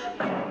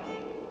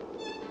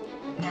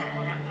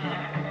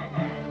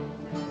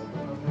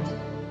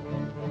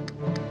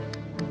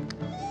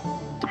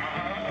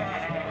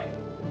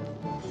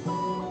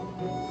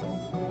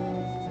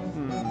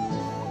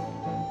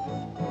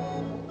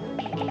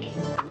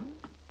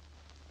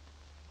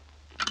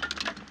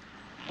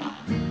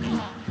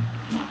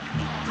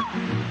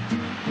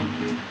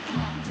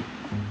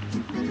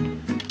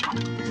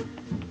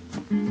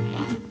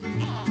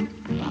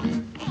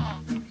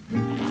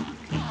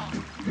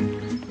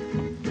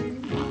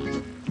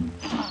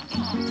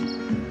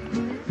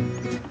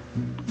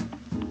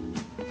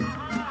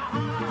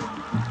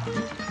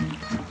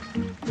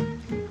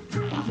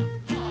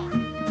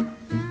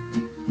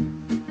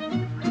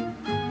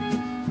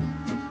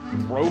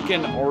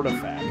 Broken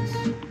artifacts.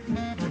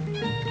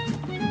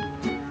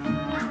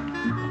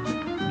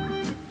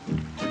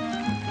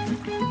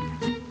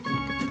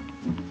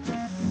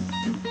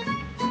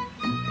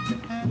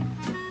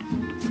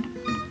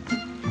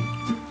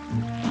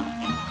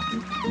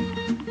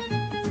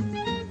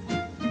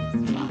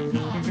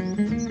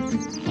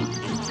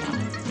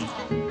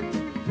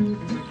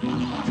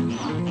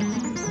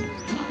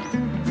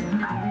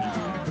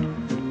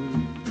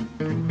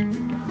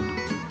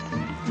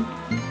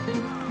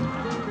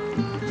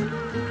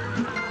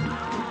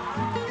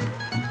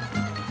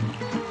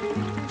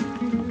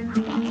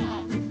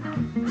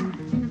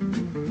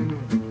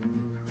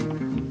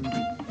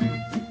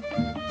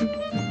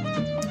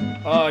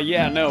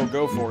 Yeah, no,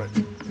 go for it.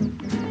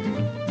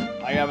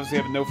 I obviously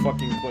have no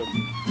fucking clue.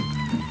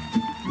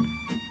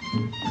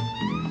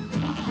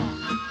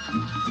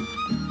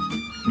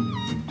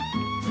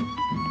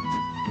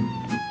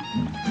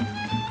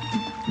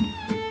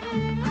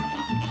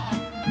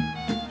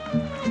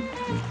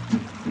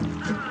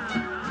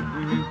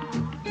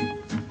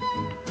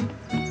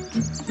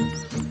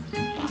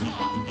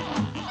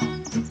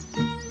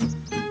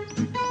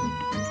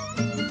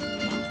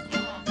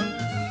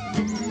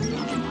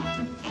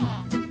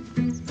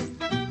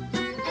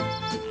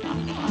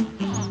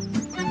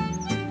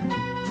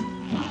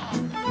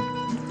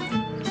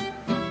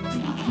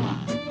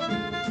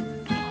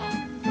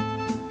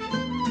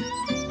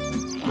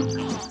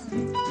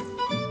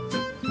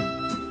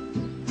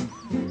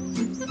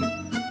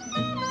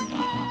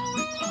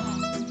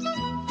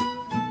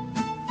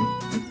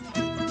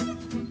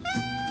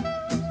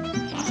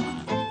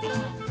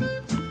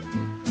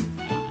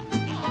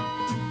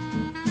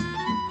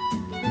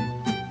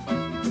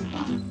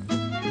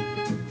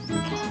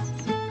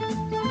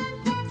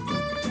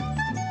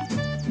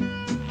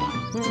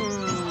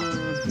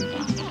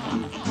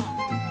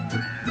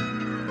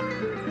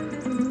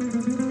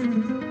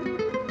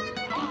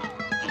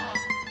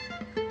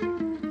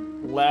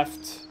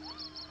 Left.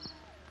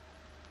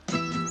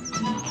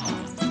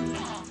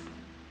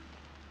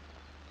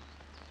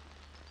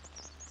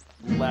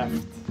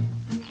 Left.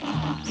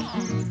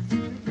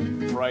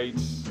 Right.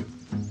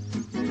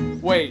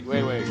 Wait.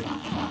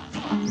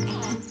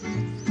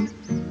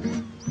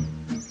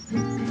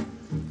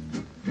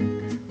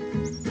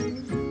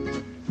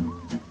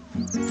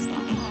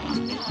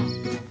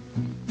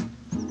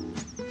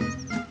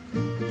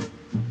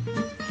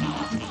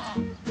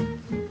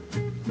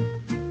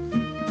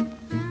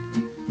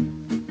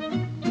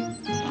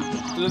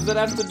 Does it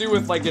have to do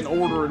with, like, an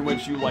order in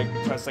which you, like,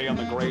 press A on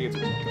the grades or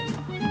something?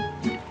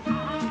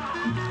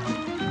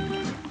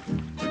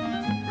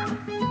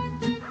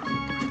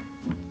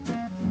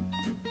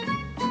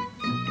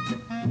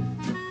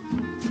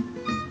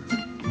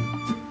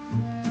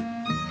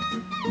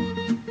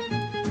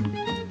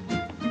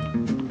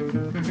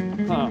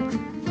 Huh.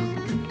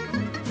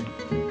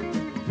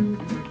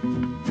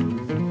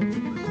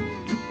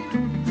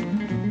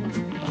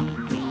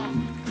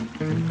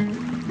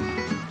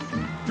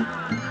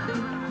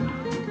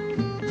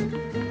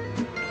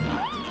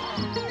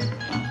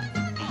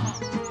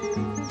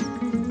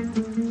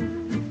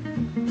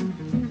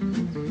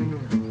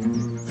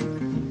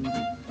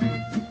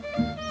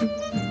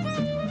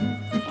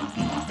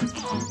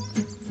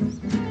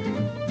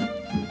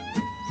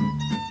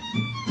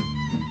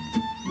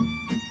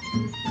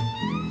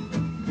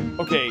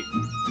 Okay.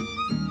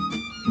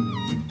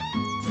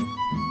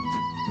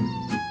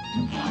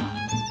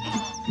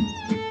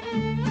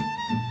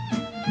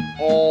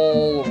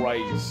 All right.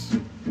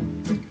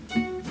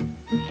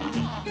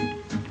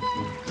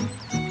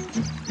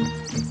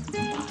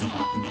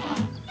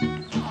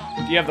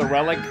 Do you have the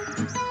relic?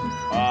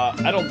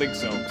 I don't think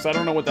so, because I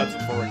don't know what that's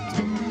referring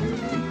to.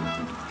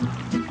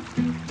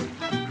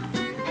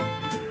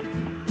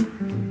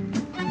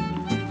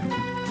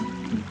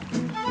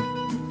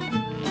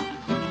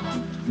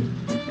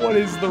 What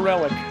is the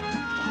relic?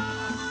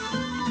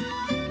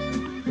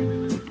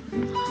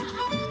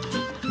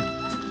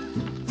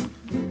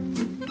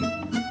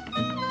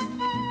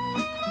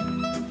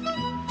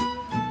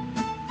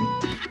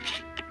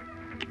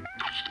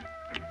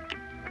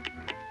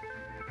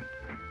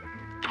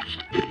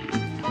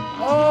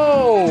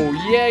 Oh,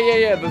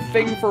 yeah. The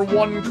thing for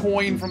 1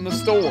 coin from the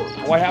store.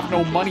 Oh, I have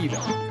no money, though.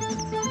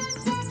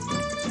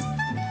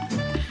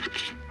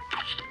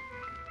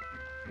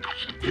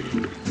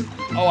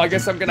 Oh, I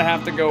guess I'm gonna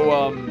have to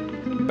go,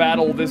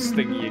 battle this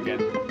thingy again.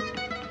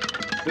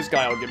 This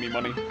guy will give me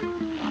money.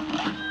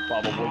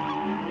 Probably.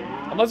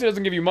 Unless he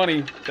doesn't give you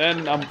money,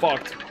 then I'm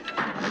fucked.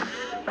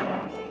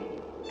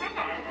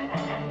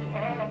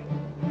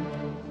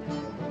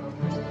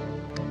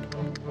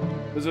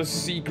 There's a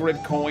secret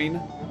coin.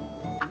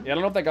 Yeah, I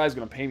don't know if that guy's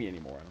gonna pay me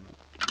anymore.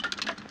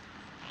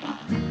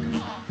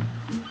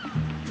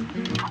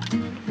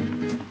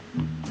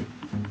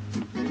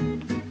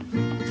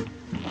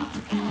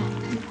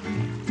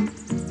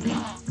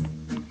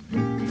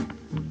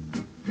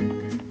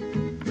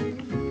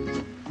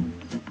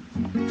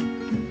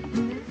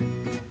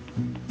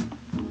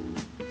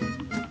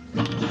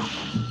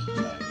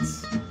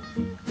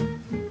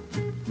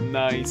 I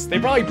don't know. Nice. They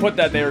probably put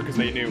that there because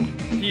they knew.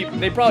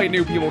 They probably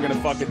knew people were gonna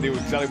fucking do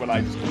exactly what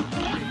I just did.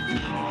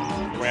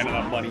 Ran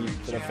enough money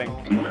for the thing.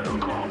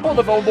 Hold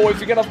the phone, boys.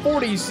 We got a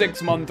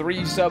 46-month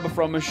resub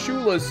from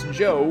Shoeless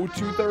Joe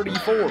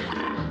 234.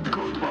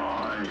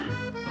 Goodbye.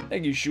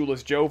 Thank you,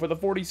 Shoeless Joe, for the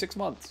 46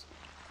 months.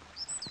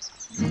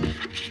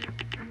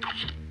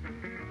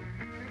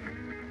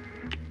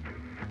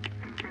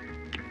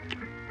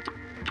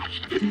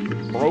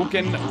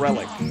 Broken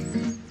Relic.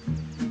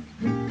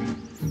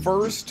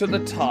 First to the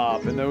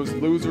top, and those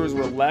losers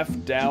were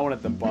left down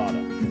at the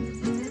bottom.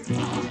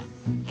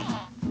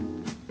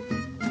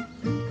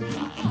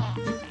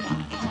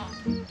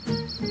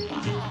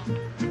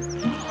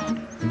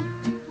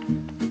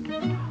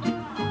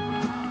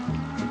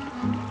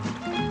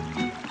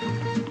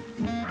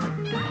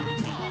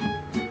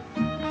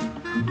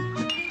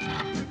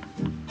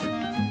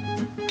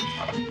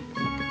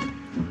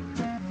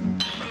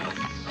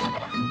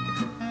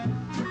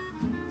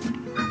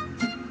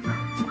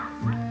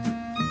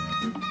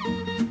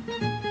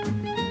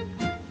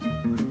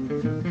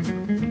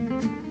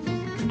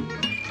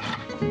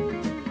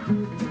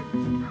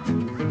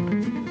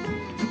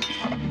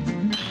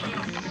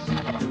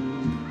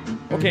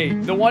 Okay,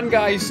 the one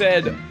guy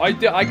said,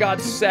 I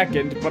got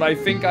second, but I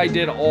think I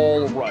did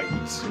all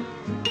right.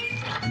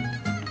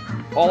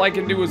 All I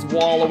can do is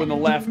wallow in the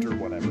left or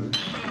whatever.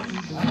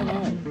 I don't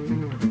know.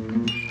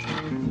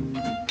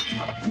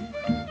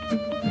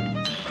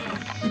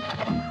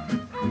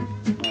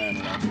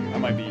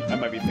 I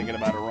might be thinking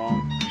about it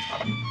wrong.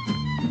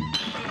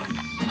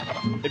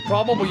 It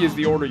probably is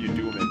the order you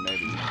do them in,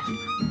 maybe.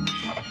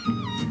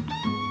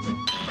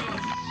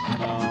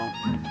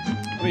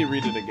 Let me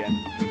read it again.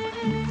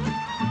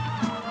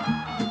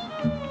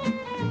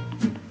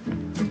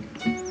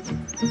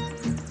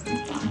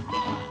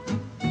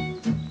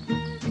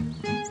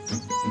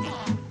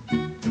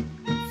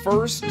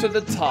 First to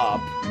the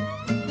top.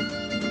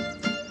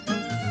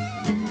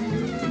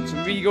 So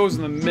maybe he goes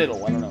in the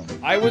middle, I don't know.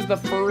 I was the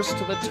first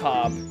to the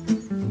top.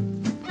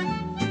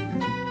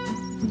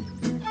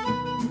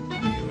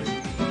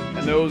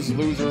 And those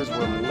losers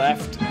were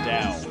left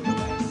down.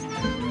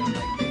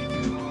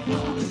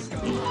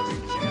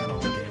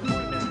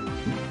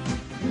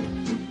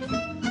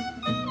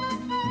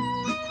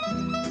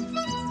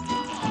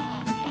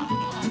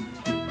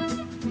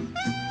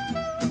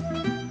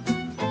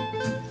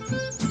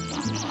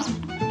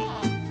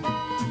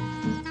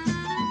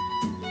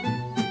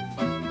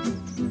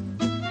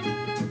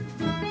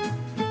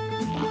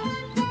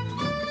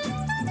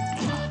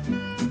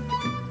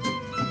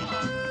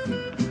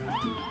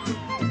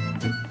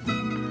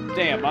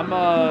 Damn, I'm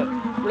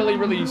really,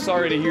 really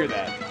sorry to hear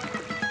that.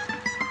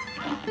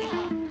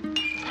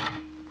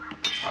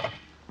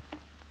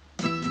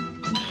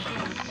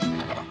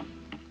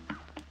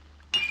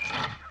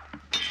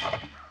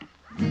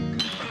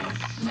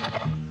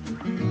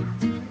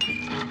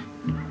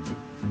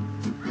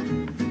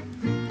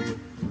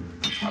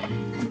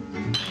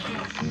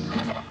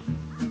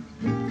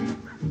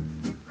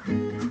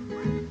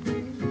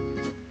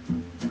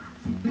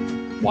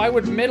 Why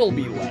would middle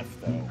be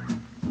left, though?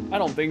 I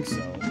don't think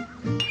so.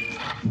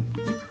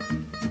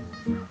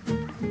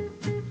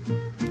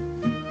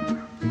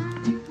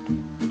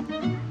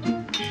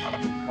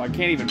 Oh,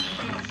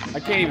 I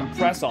can't even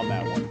press on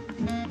that one.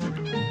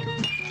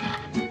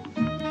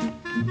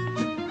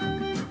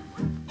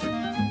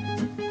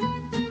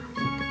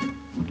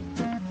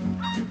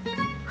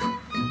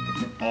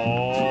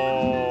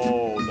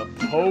 Oh, the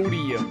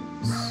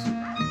podiums.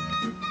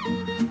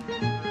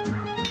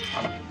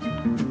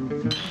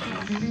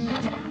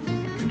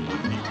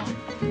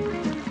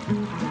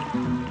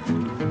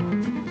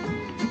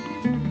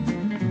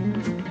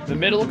 The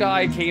middle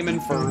guy came in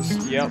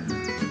first, yep.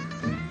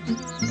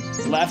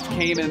 Left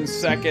came in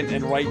second,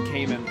 and right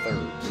came in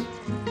third.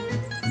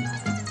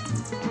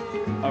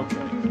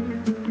 Okay.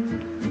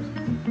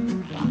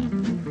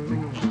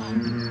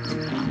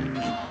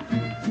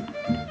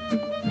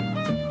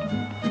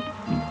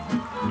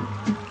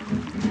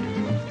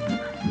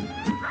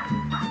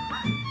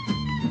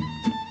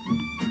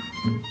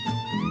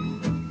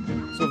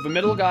 So if the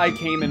middle guy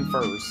came in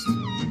first...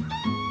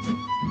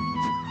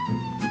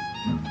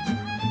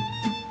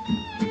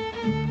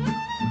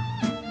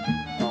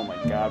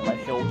 God, my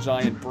hill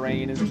giant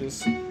brain is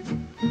just...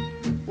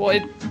 Well,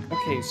 it...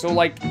 Okay, so,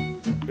 like,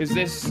 is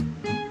this...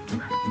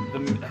 the...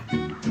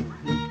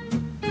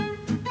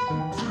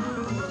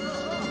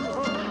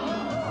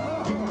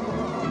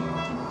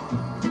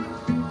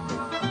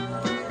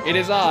 It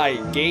is I,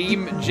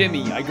 Game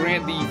Jimmy. I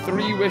grant thee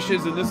 3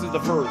 wishes, and this is the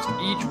first.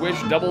 Each wish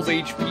doubles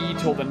HP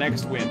till the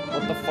next win.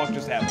 What the fuck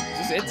just happened?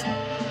 Is this it?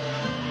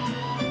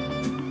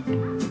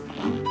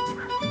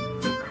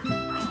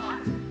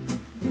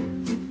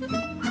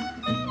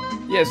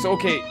 Yeah, so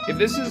okay, if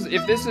this is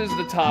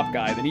the top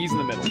guy, then he's in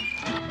the middle.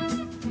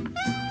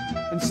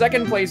 And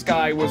second place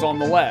guy was on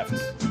the left.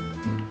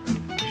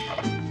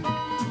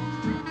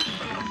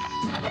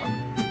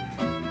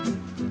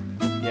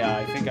 Yeah,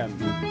 I think I'm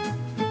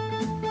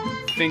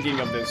thinking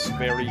of this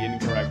very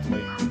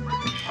incorrectly.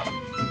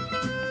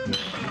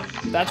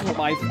 That's what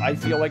I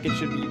feel like it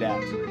should be that.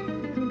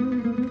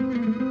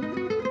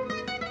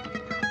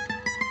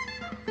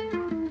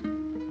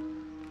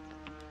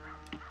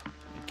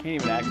 I can't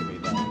even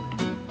activate that.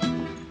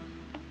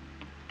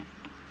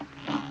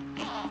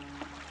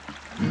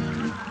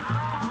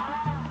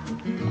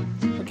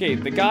 Okay,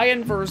 the guy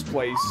in first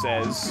place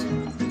says,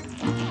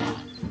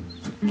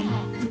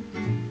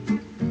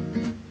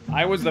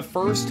 I was the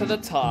first to the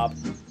top,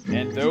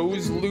 and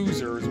those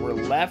losers were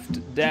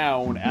left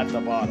down at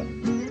the bottom.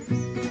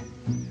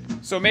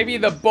 So maybe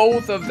the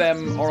both of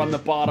them are on the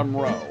bottom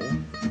row.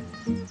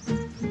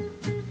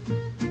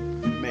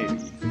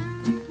 Maybe.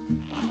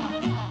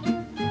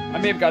 I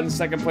may have gotten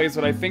second place,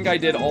 but I think I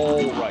did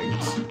all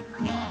right.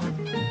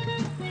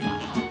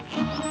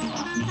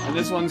 And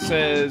this one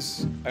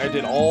says, I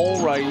did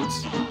all right.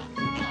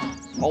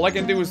 All I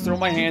can do is throw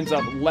my hands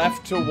up,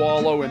 left to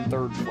wallow in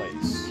third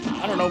place.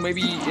 I don't know,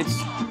 maybe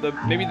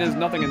maybe there's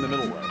nothing in the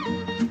middle row.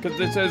 Because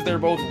it says they're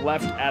both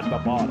left at the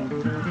bottom.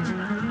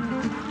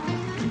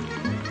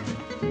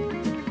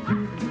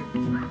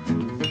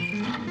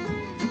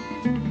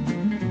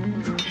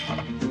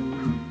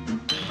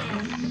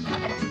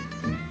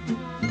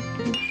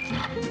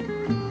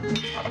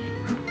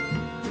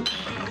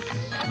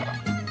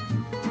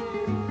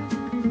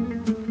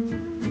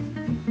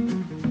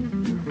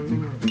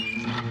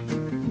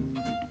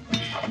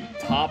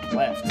 Top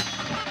left.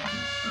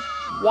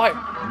 Why?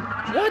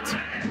 What?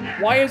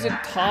 Why is it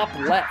top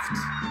left?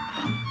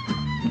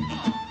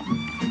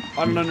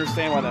 I don't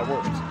understand why that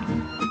works.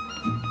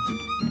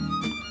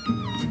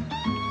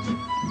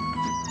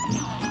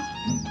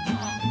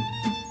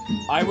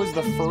 I was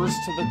the first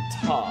to the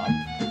top.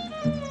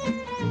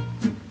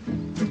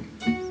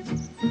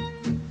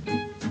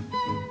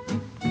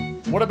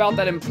 What about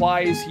that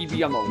implies he'd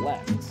be on the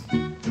left?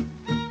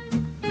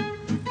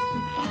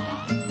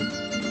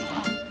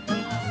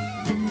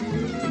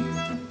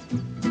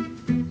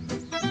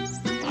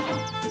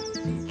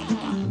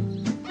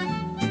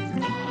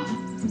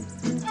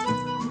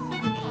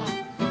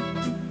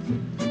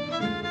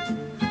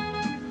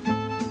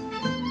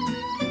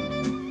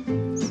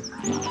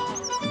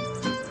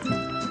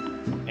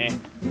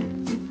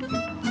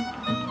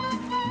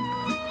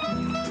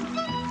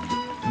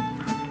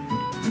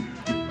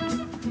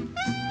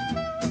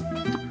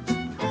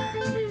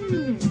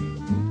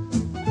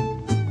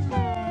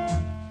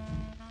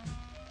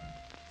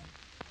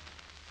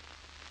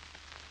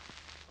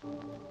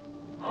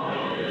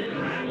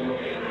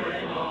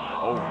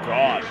 Oh,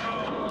 God.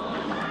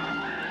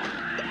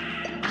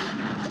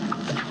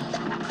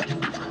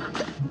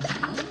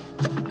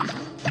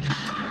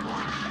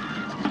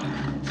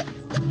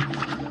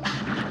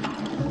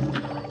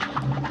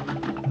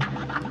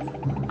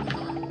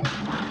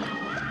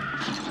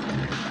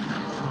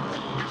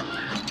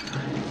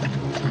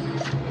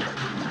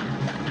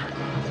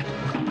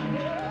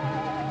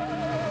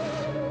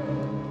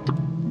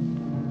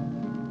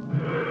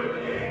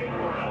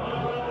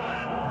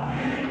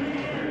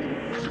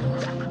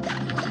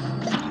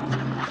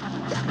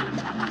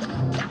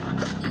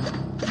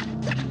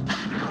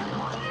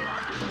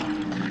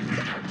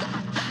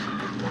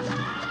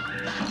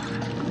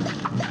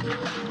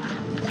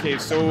 Okay,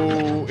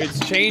 so it's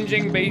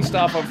changing based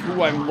off of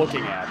who I'm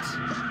looking at.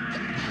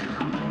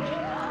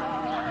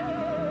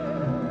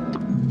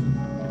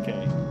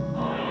 Okay.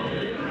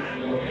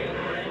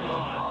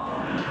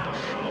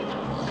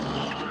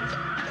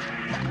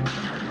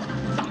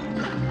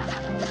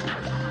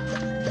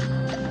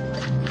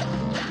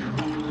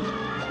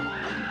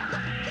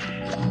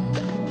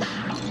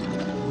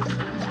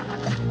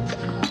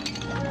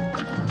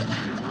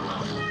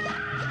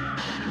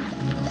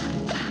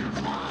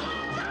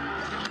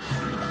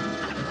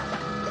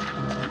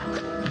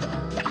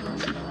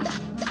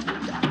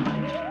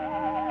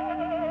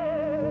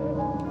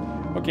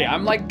 Okay,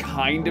 I'm like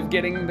kind of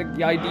getting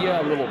the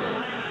idea a little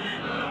bit.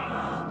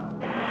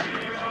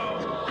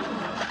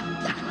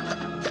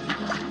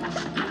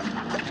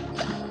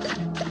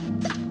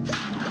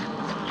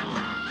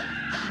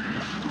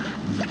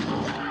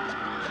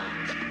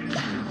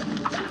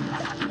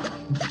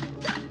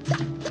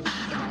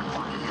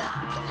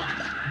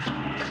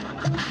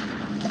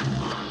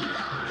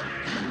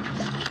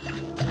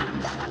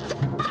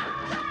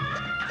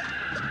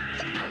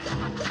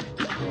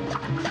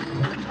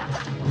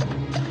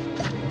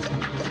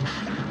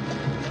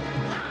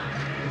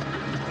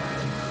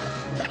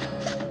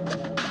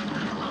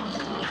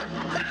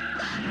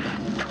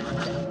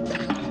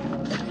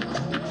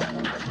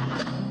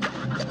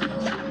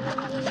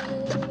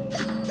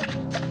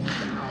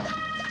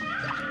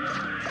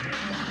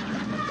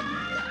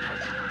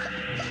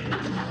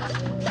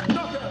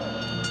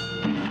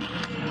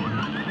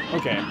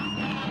 Okay.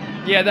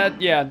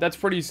 Yeah, that's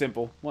pretty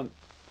simple.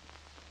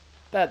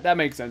 That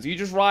makes sense. You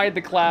just ride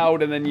the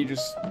cloud and then you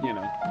just, you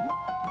know.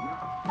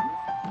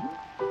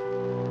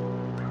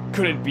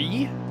 Could it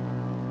be?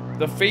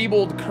 The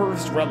fabled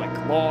cursed relic,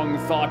 long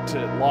thought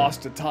to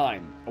lost to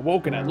time,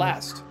 awoken at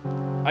last.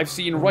 I've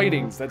seen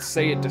writings that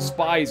say it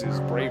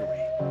despises bravery.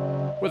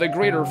 With a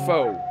greater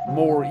foe,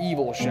 more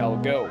evil shall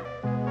go.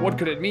 What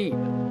could it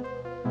mean?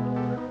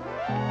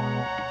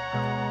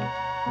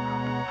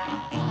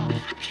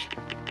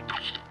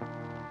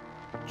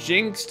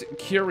 Jinxed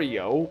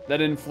curio that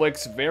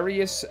inflicts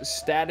various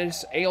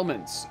status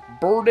ailments.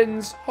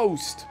 Burdens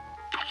host.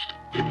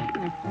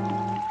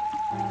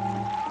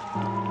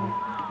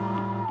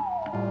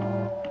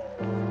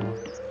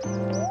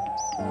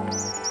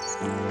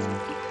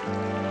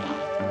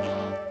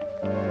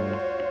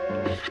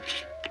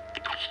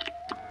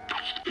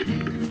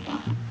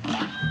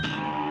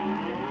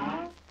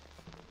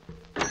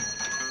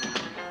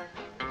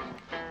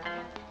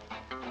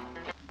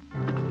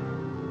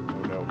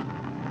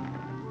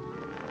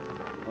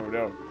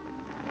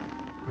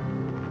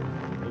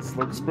 This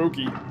looks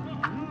spooky.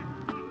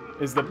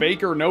 Is the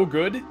baker no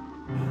good?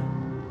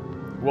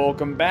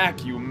 Welcome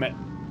back, you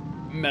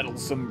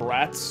meddlesome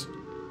brats.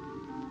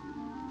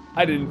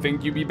 I didn't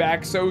think you'd be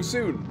back so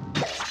soon.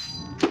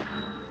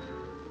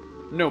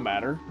 No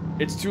matter.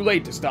 It's too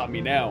late to stop me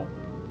now.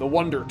 The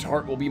Wonder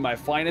Tart will be my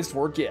finest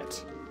work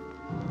yet.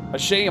 A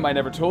shame I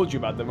never told you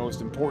about the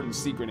most important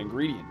secret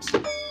ingredient.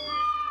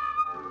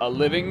 A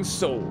living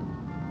soul.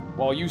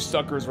 While you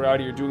suckers were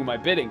out here doing my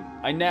bidding,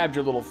 I nabbed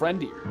your little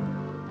friend here.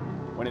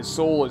 When his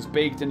soul is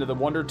baked into the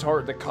Wonder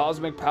Tart, the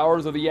cosmic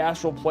powers of the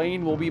astral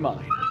plane will be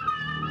mine.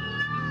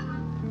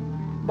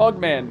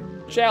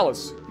 Bugman,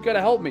 Chalice, you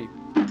gotta help me.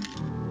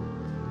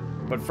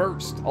 But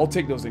first, I'll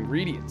take those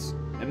ingredients,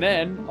 and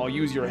then I'll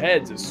use your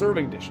heads as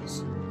serving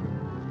dishes.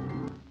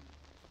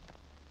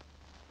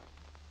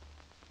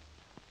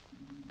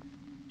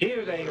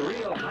 Here's a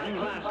real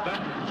high-class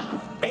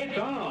button. It's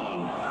on.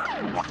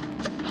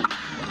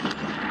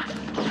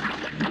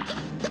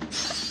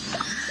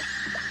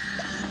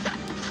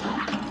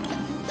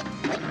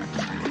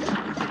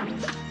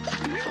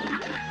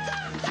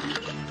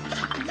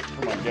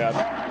 Oh my god,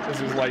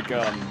 this is like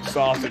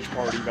sausage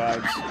party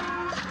vibes.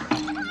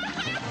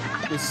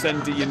 The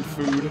sentient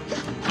food.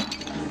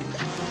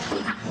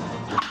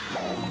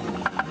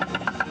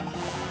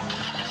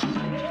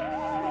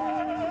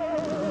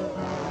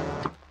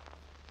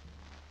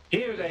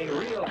 Here's a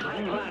real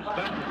high-class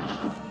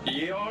button.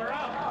 You're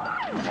up.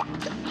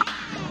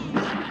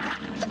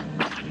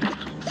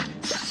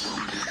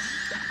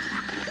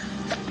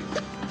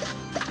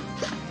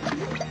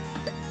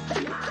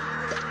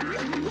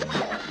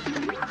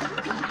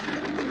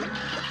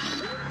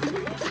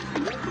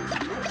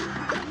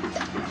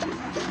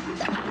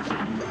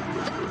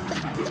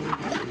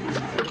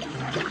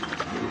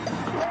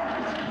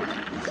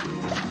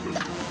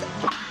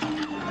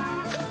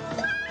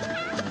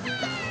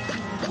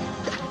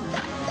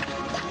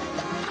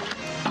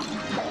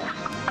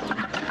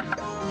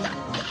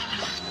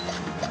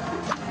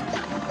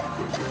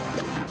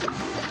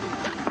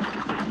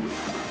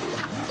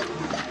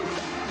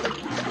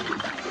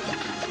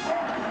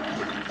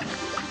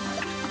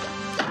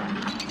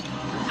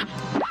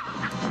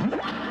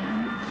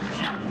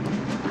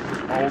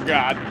 Oh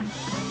god.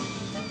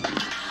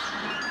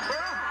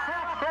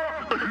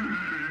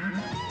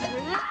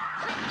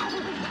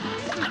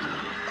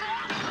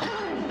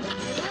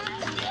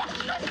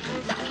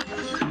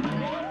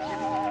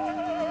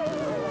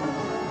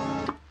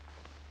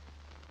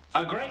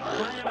 A great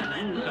slam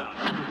and then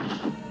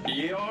some.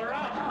 You're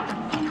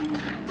up.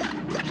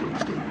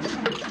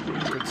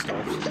 Good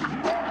stuff.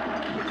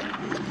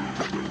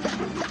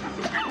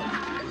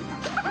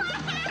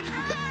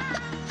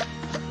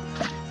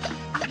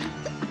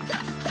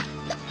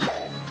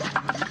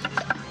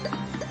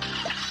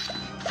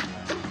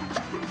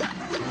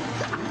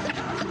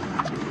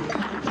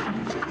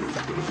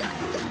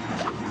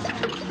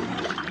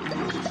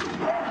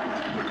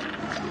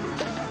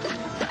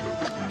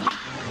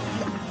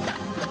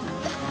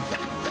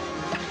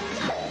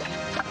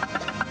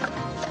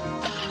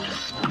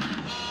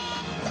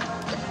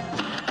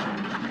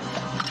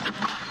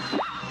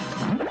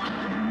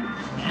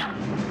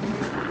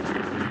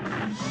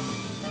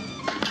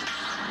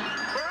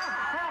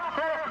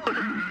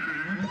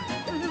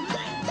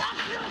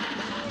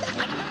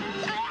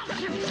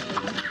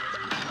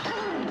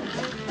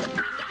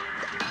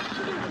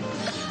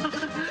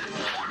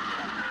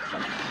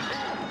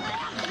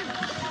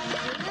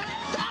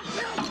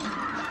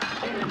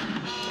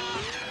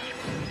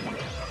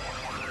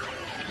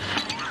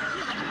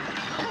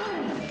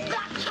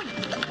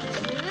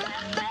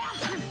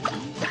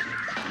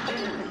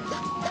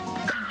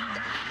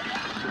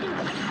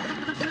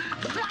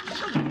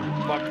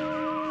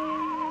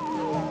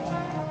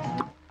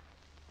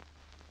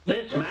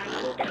 This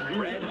match will get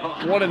red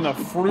hot. What in the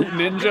Fruit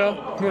Ninja?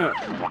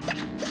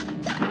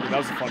 That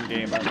was a fun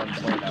game. I remember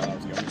playing that when I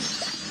was young.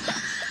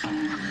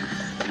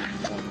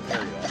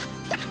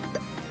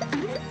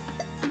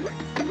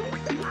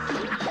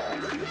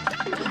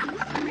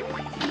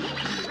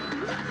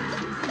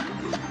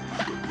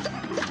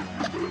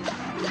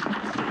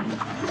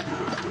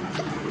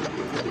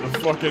 The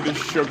fucking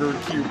sugar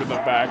cube in the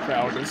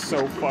background is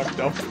so fucked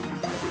up.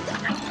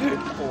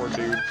 Poor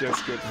dude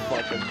just gets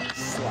fucking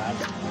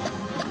slapped.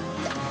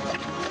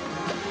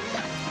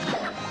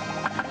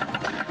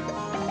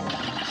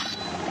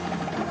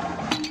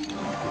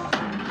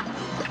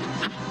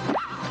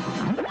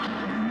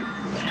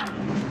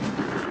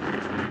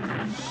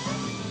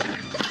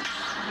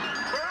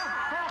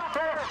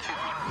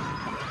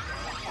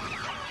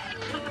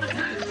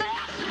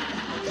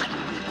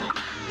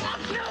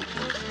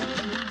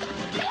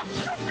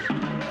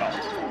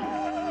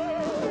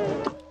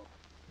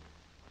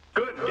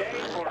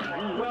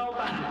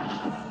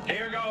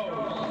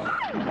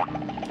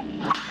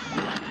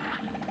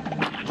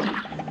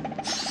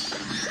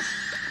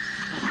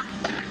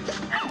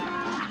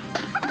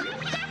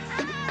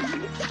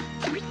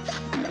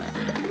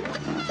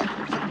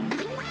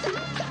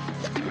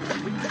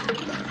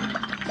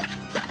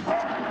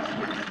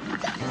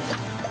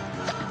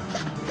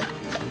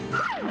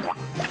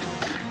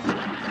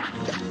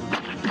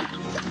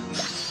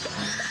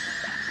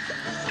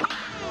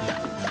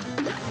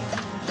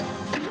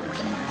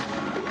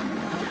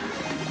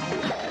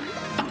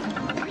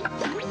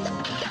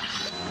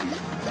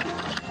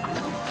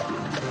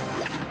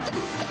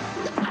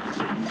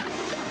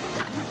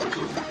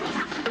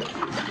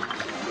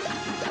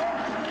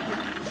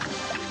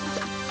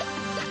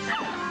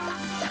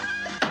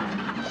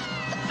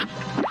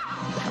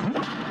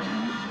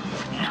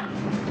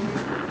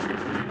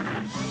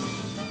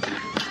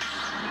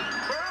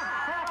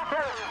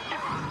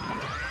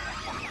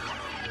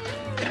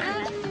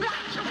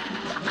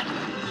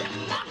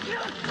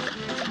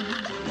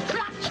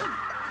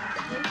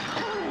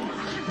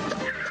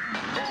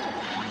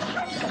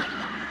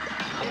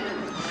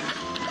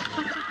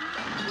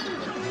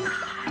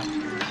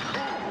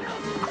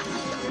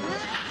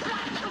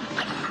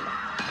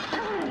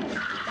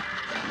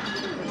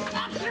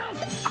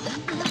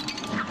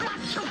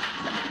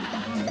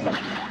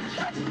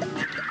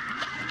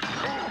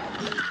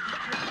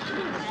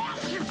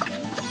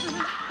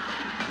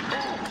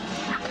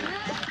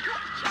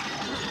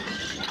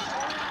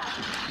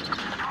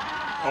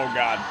 Oh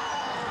god.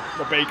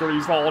 The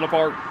bakery's falling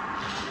apart.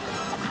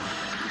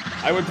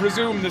 I would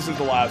presume this is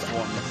the last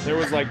one. There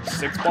was like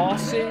 6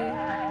 bosses?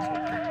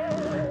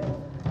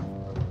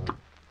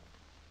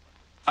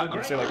 I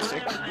would say like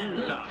 6.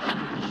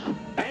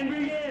 And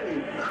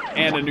begin.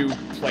 And a new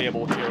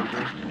playable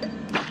character.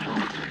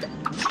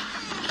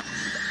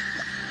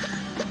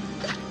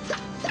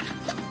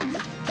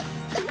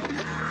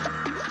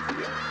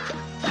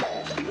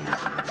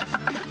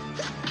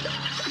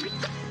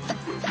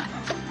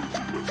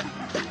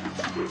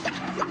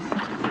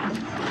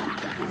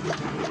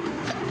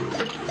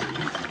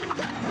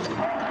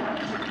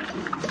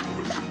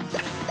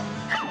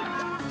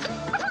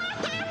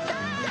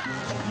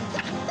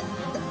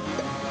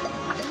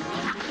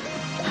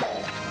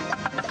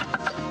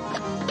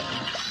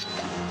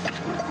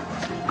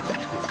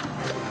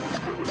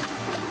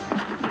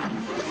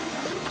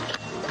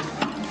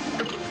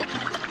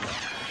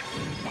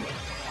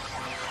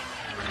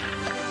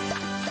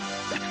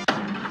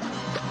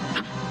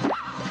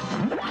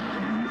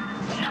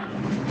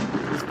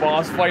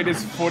 Boss fight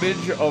is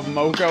footage of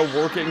Mocha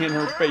working in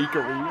her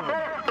bakery.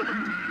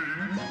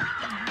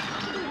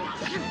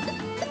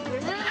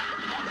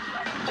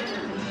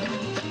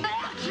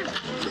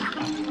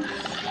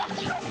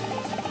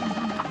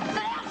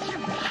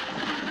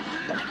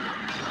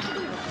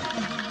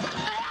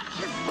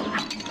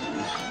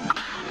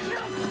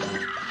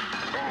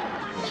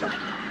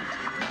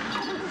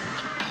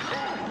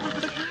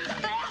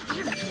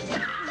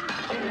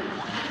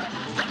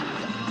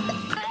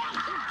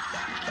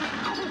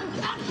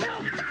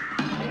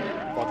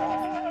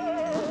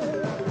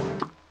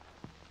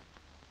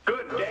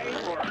 Good day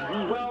for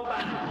 12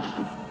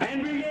 hours.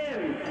 And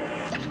begin.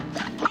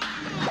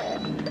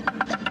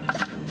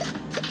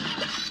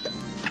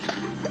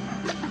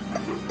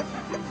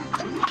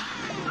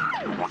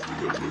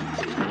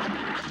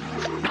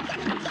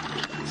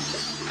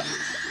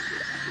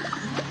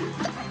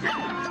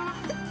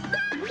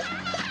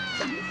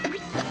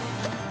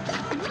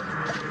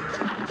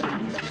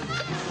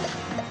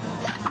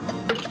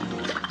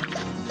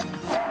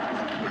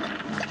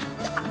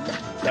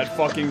 That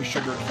fucking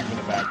sugar cube in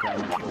the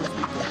background kills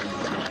me.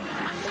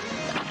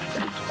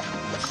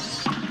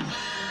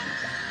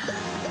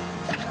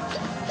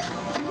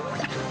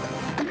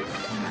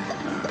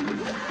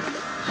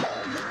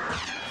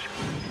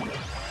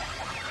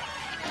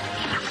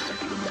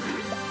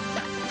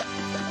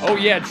 Oh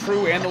yeah,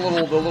 true, and the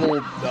little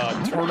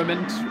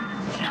tournament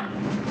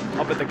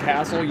up at the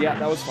castle. Yeah,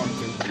 that was fun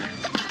too.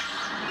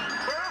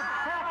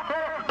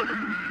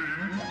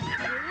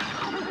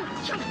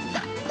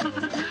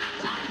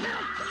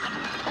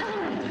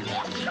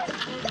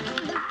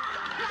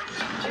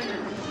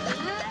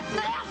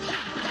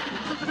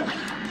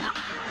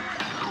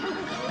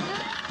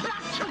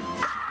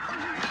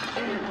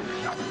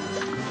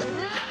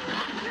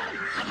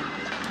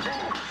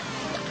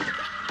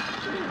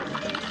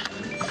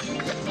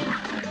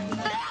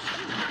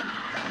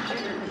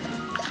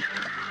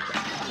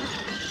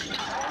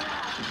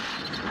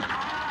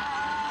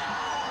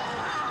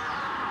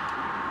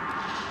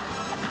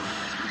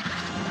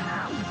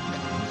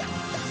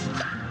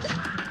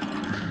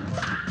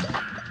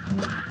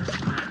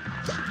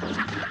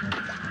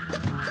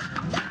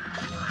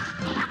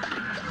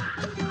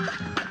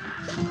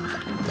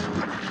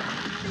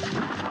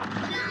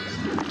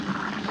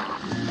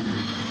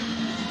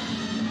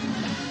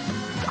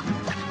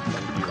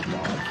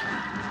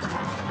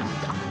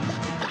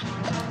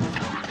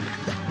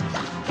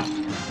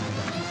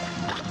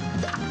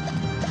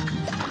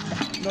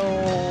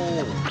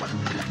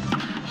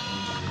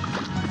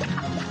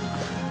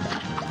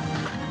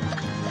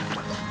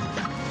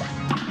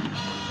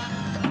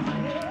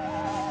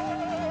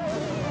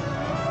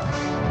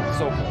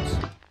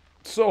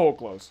 So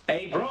close.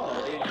 A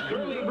brawl is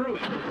surely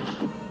brewing.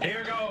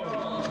 Here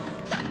goes.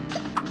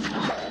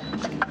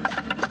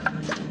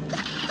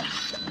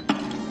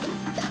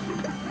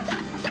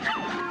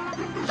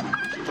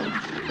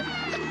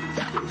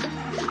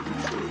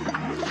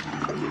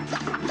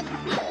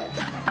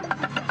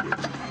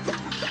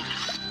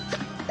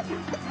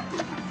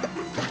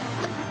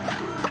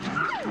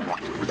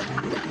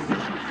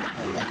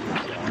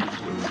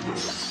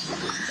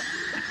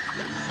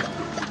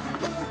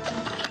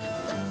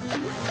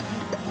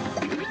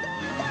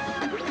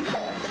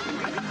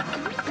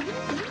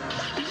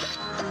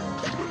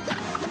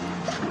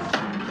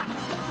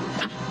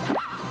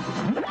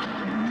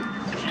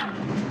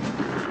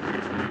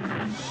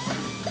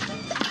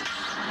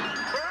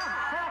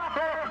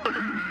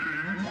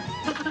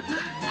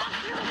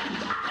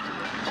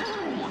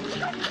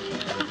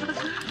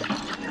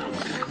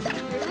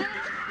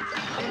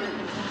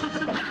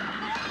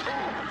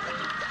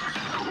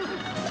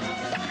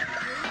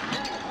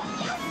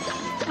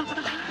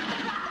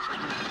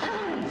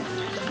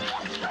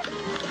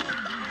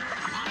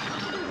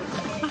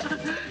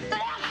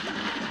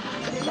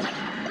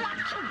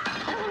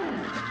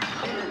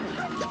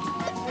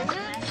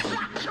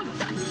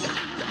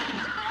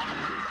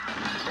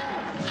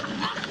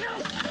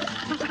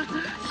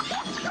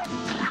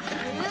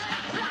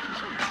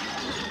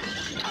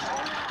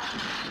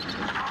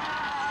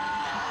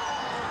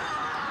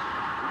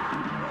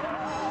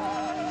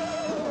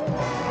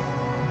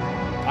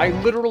 I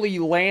literally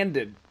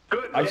landed.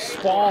 I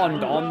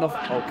spawned on the...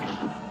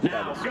 Okay.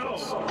 Now go.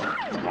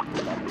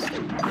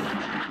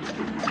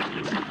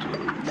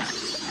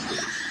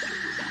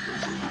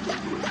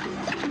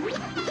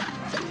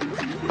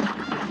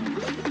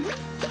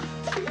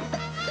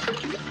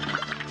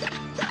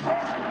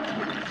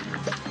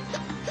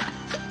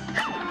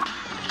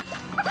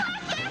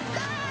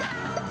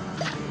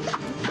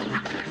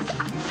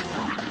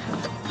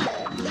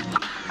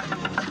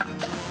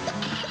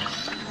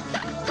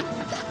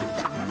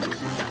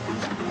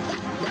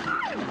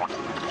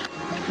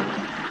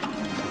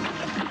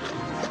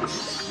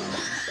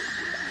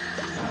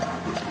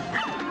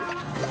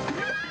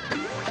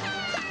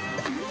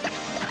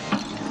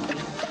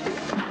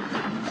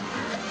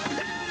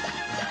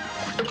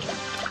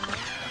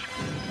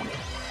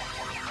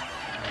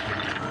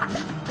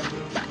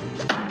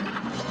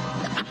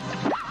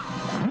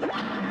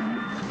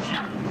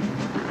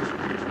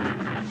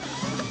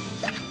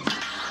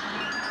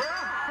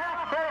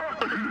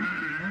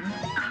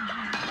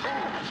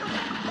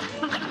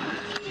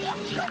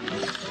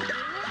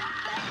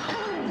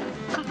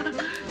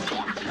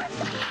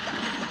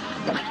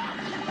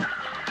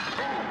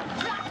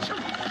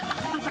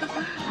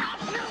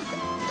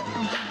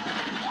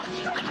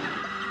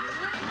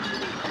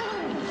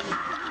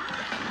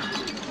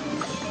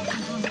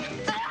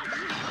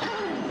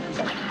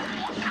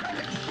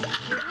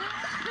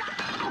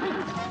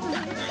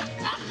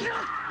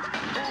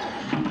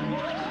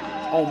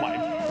 Oh my.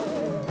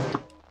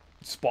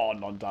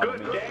 Spawned on top of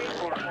Good me. day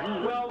for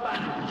well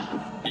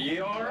done.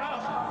 You're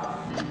up.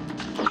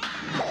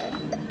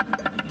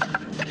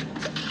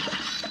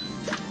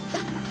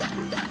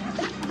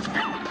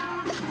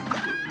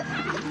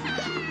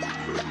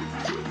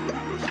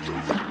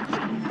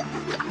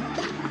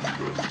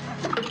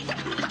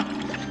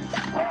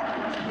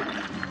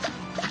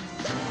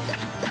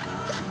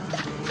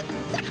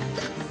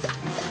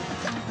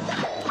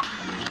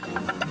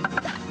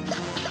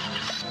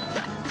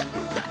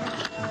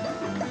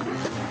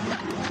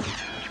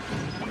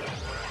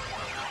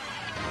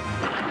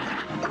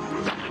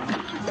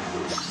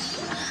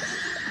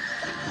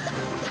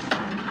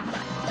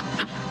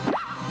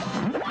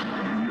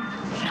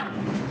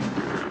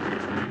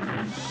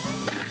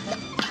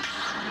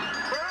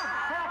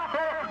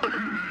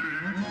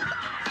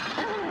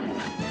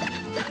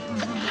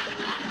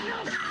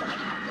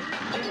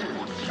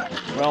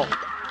 Well,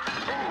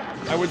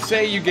 I would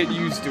say you get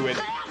used to it,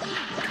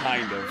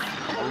 kind of,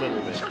 a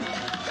little bit.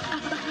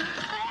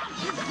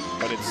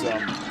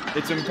 But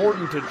it's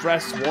important to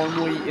dress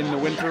warmly in the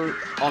winter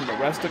on the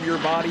rest of your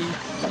body,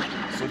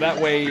 so that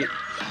way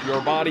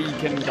your body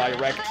can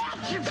direct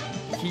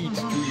heat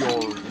to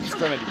your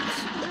extremities.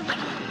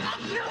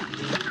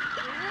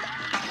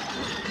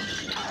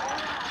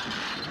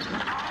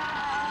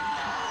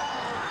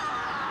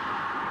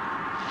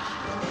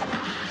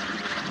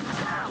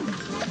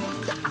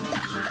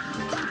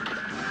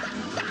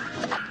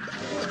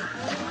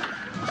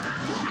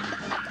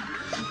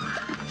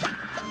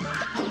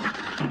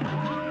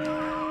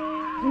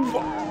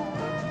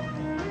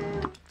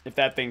 If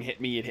that thing hit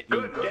me, it hit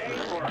me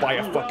by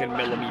a fucking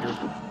millimeter.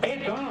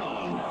 It's on.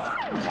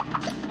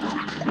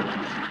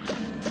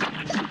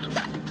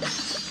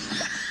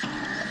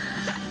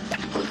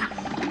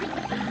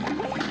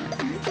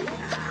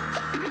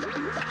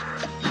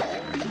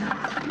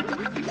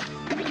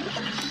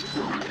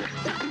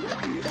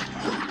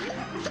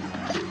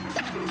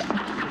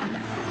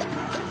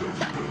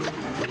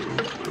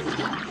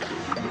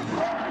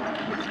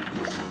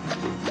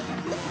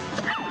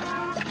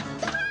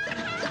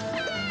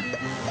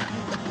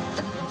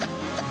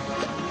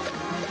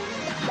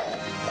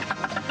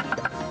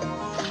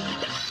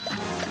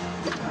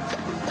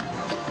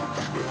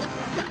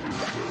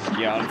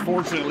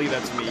 Unfortunately,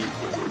 that's me.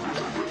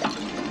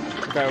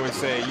 Like I always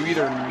say, you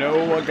either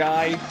know a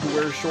guy who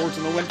wears shorts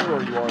in the winter,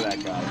 or you are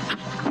that guy.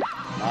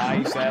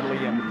 I, sadly,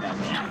 am that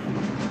guy.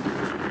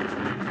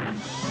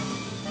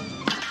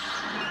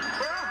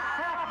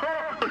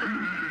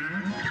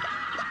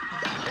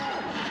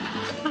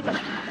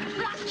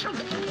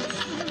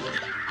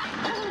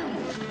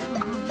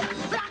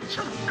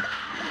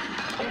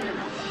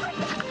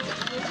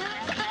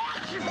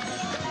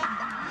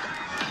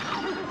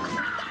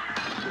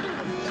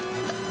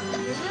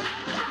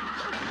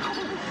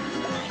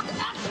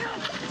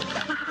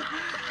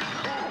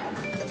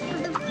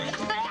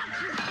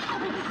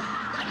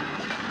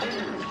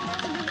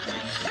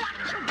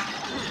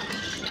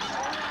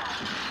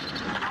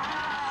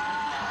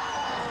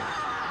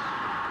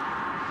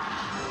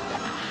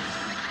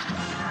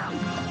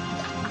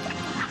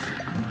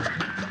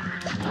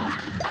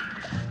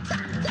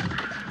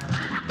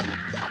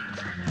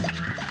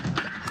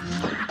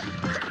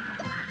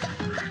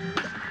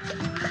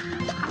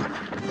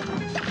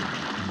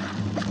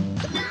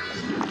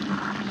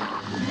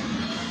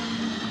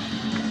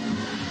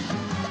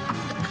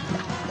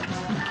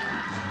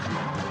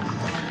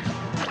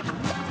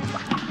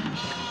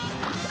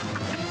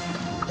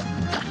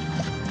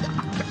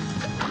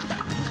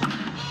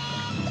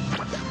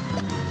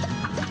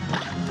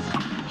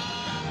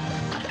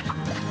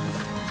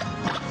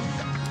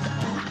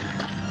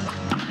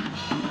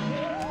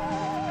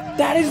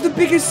 That is the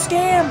biggest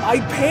scam!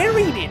 I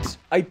parried it!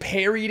 I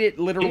parried it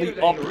literally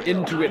up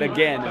into it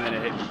again, and then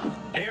it hit me.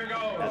 Here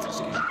goes. That's a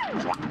scam.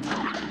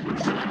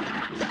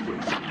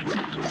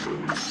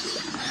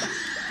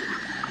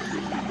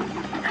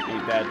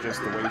 Ain't that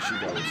just the way she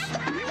goes?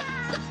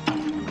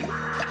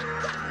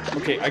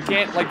 Okay, I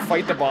can't, like,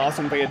 fight the boss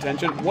and pay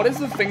attention. What is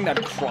the thing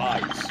that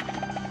cries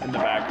in the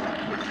background?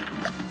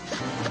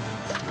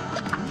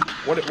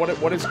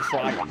 What is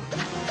crying?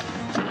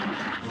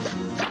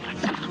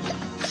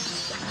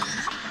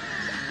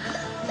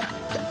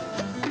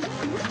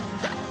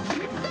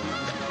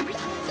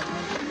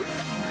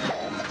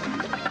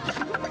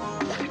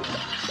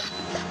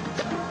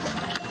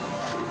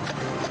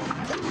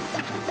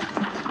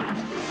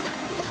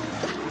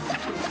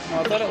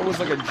 I thought it was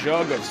like a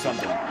jug of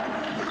something.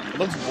 It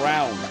looks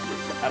brown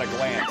at a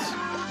glance.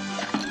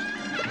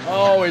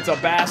 Oh, it's a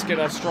basket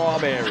of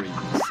strawberries.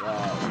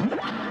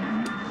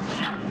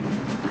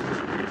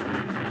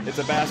 It's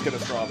a basket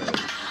of strawberries.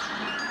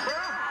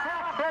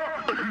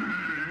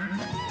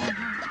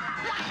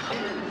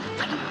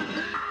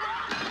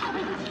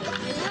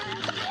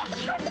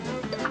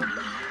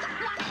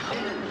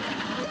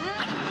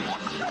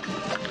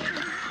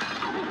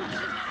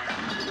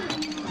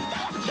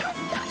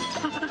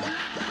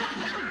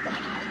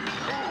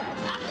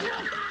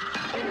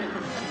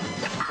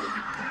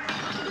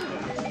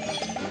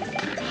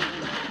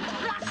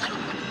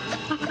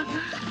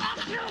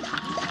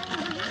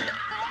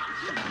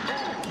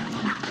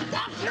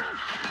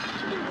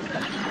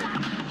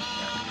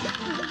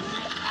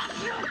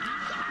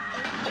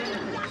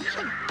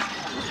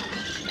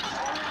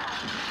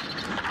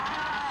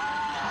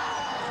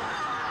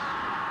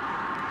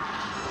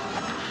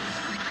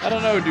 I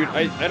don't know, dude.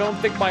 I don't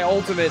think my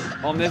ultimate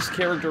on this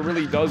character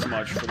really does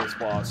much for this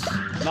boss.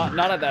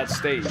 Not at that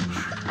stage.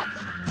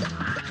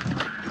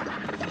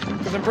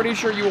 Because I'm pretty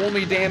sure you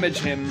only damage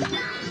him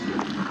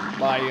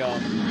by,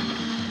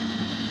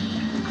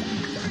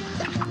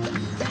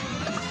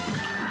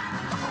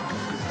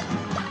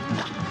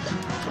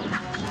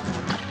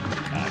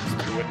 just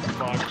do it.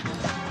 Fuck.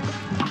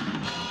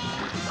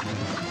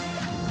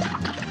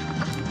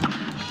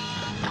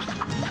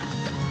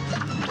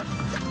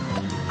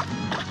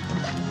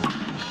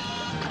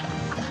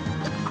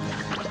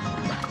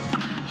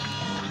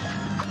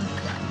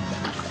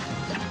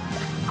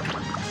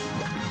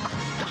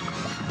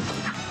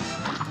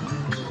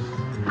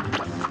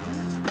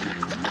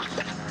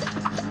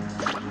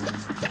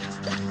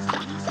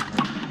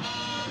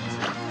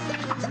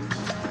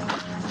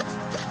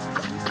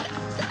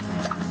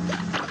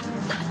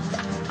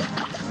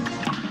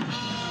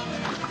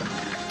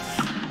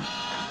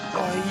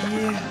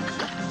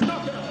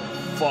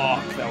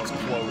 Fuck, that was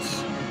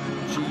close.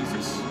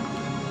 Jesus.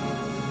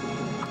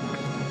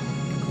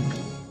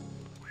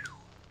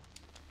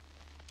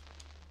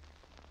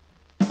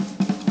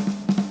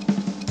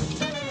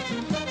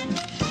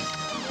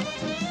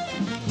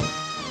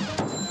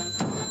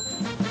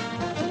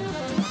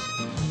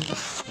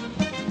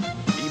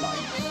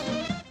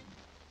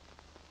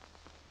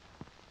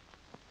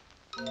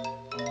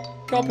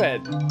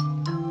 Cuphead.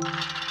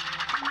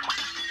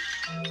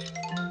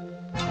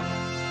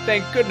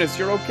 Thank goodness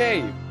you're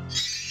okay.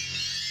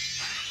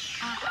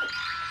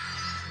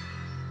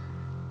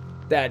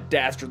 That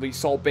dastardly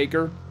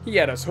saltbaker, he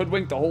had us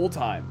hoodwinked the whole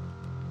time.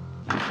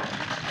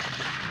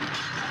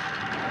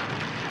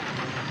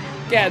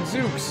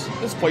 Gadzooks,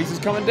 this place is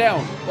coming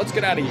down. Let's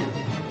get out of here.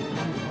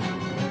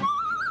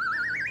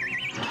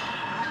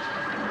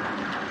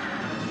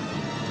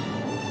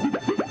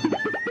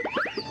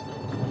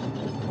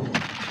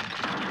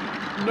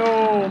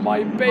 No,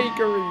 my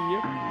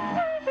bakery.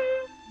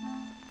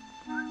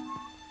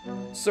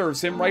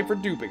 Serves him right for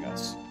duping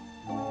us.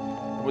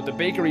 With the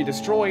bakery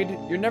destroyed,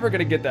 you're never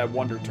gonna get that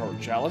Wonder Tart,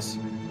 Chalice.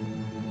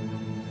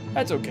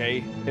 That's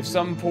okay. If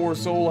some poor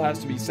soul has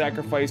to be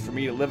sacrificed for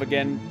me to live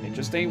again, it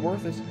just ain't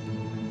worth it.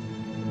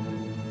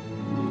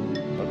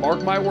 But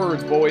mark my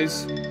words,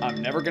 boys,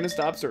 I'm never gonna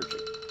stop searching.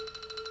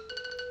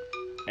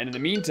 And in the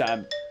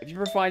meantime, if you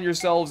ever find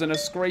yourselves in a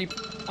scrape,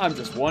 I'm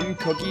just one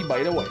cookie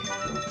bite away.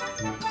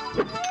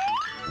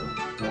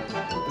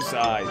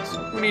 Besides,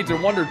 who needs a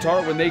Wonder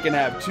Tart when they can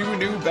have 2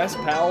 new best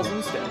pals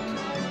instead?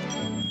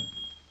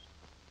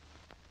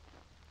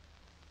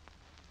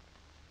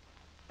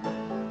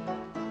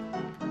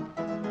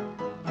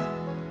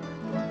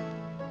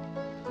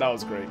 That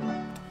was great.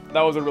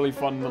 That was a really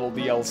fun little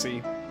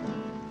DLC.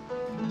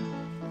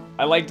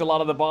 I liked a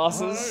lot of the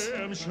bosses.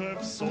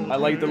 I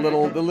liked the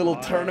little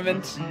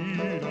tournament.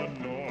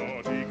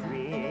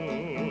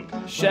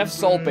 Chef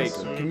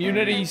Saltbaker,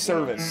 community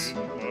service.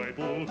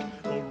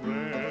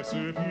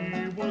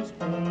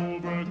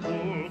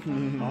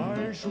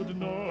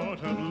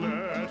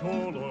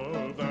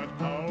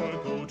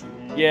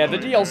 Yeah, the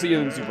DLC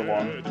isn't super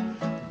long.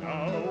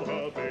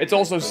 It's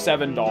also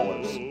 $7.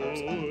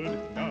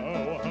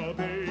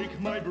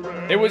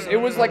 It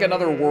was like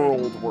another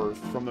world worth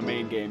from the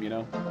main game, you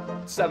know?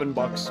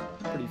 $7,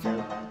 pretty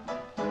fair.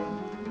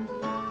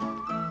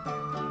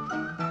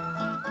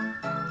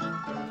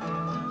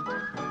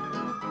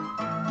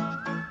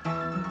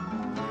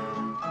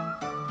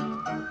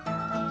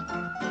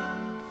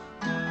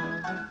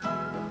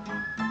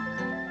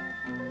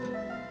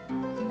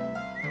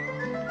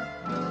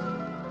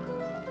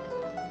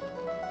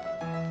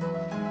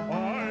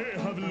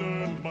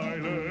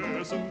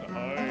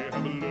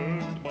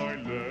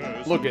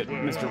 Look at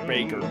Mr.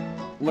 Baker,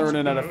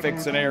 learning how to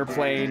fix an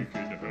airplane,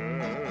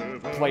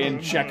 playing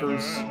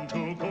checkers.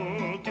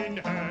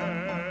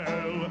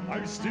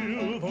 I'm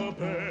still the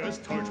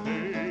best tart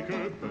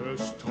maker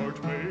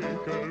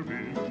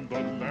in the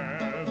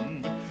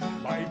land.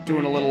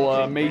 Doing a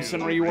little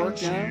masonry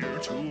work, yeah?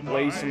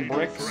 Lay some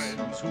bricks.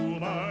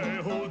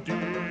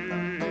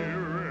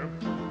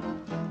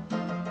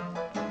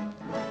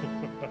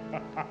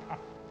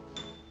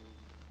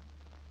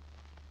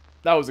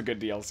 That was a good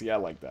DLC, I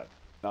like that.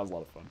 That was a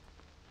lot of fun.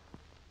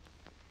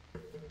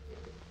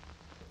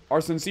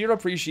 Our sincere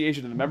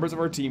appreciation to the members of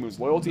our team whose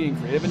loyalty and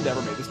creative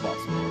endeavor made this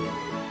possible.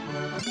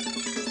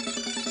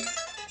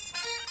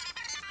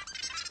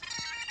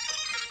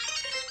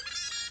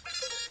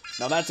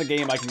 Now that's a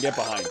game I can get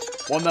behind.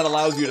 One that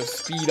allows you to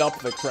speed up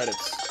the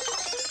credits.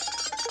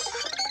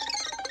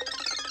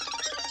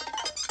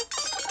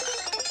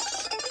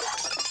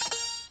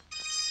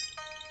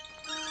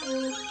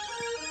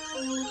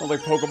 Sounds like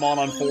Pokemon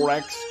on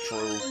 4X.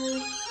 True.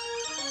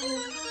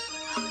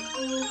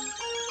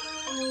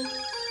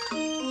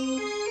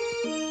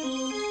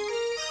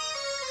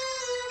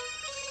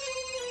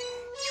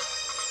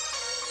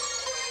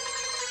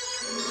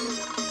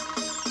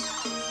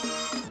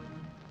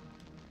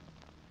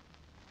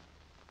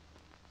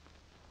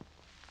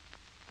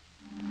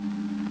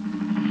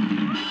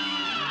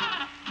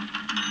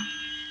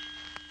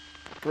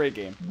 Great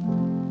game.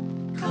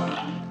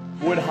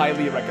 Would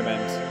highly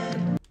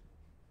recommend.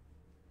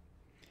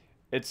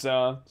 It's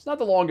not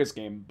the longest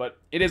game, but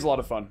it is a lot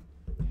of fun.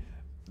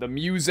 The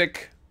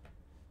music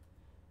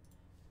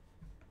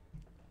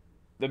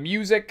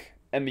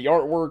and the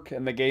artwork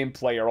and the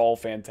gameplay are all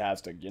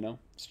fantastic, you know?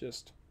 It's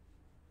just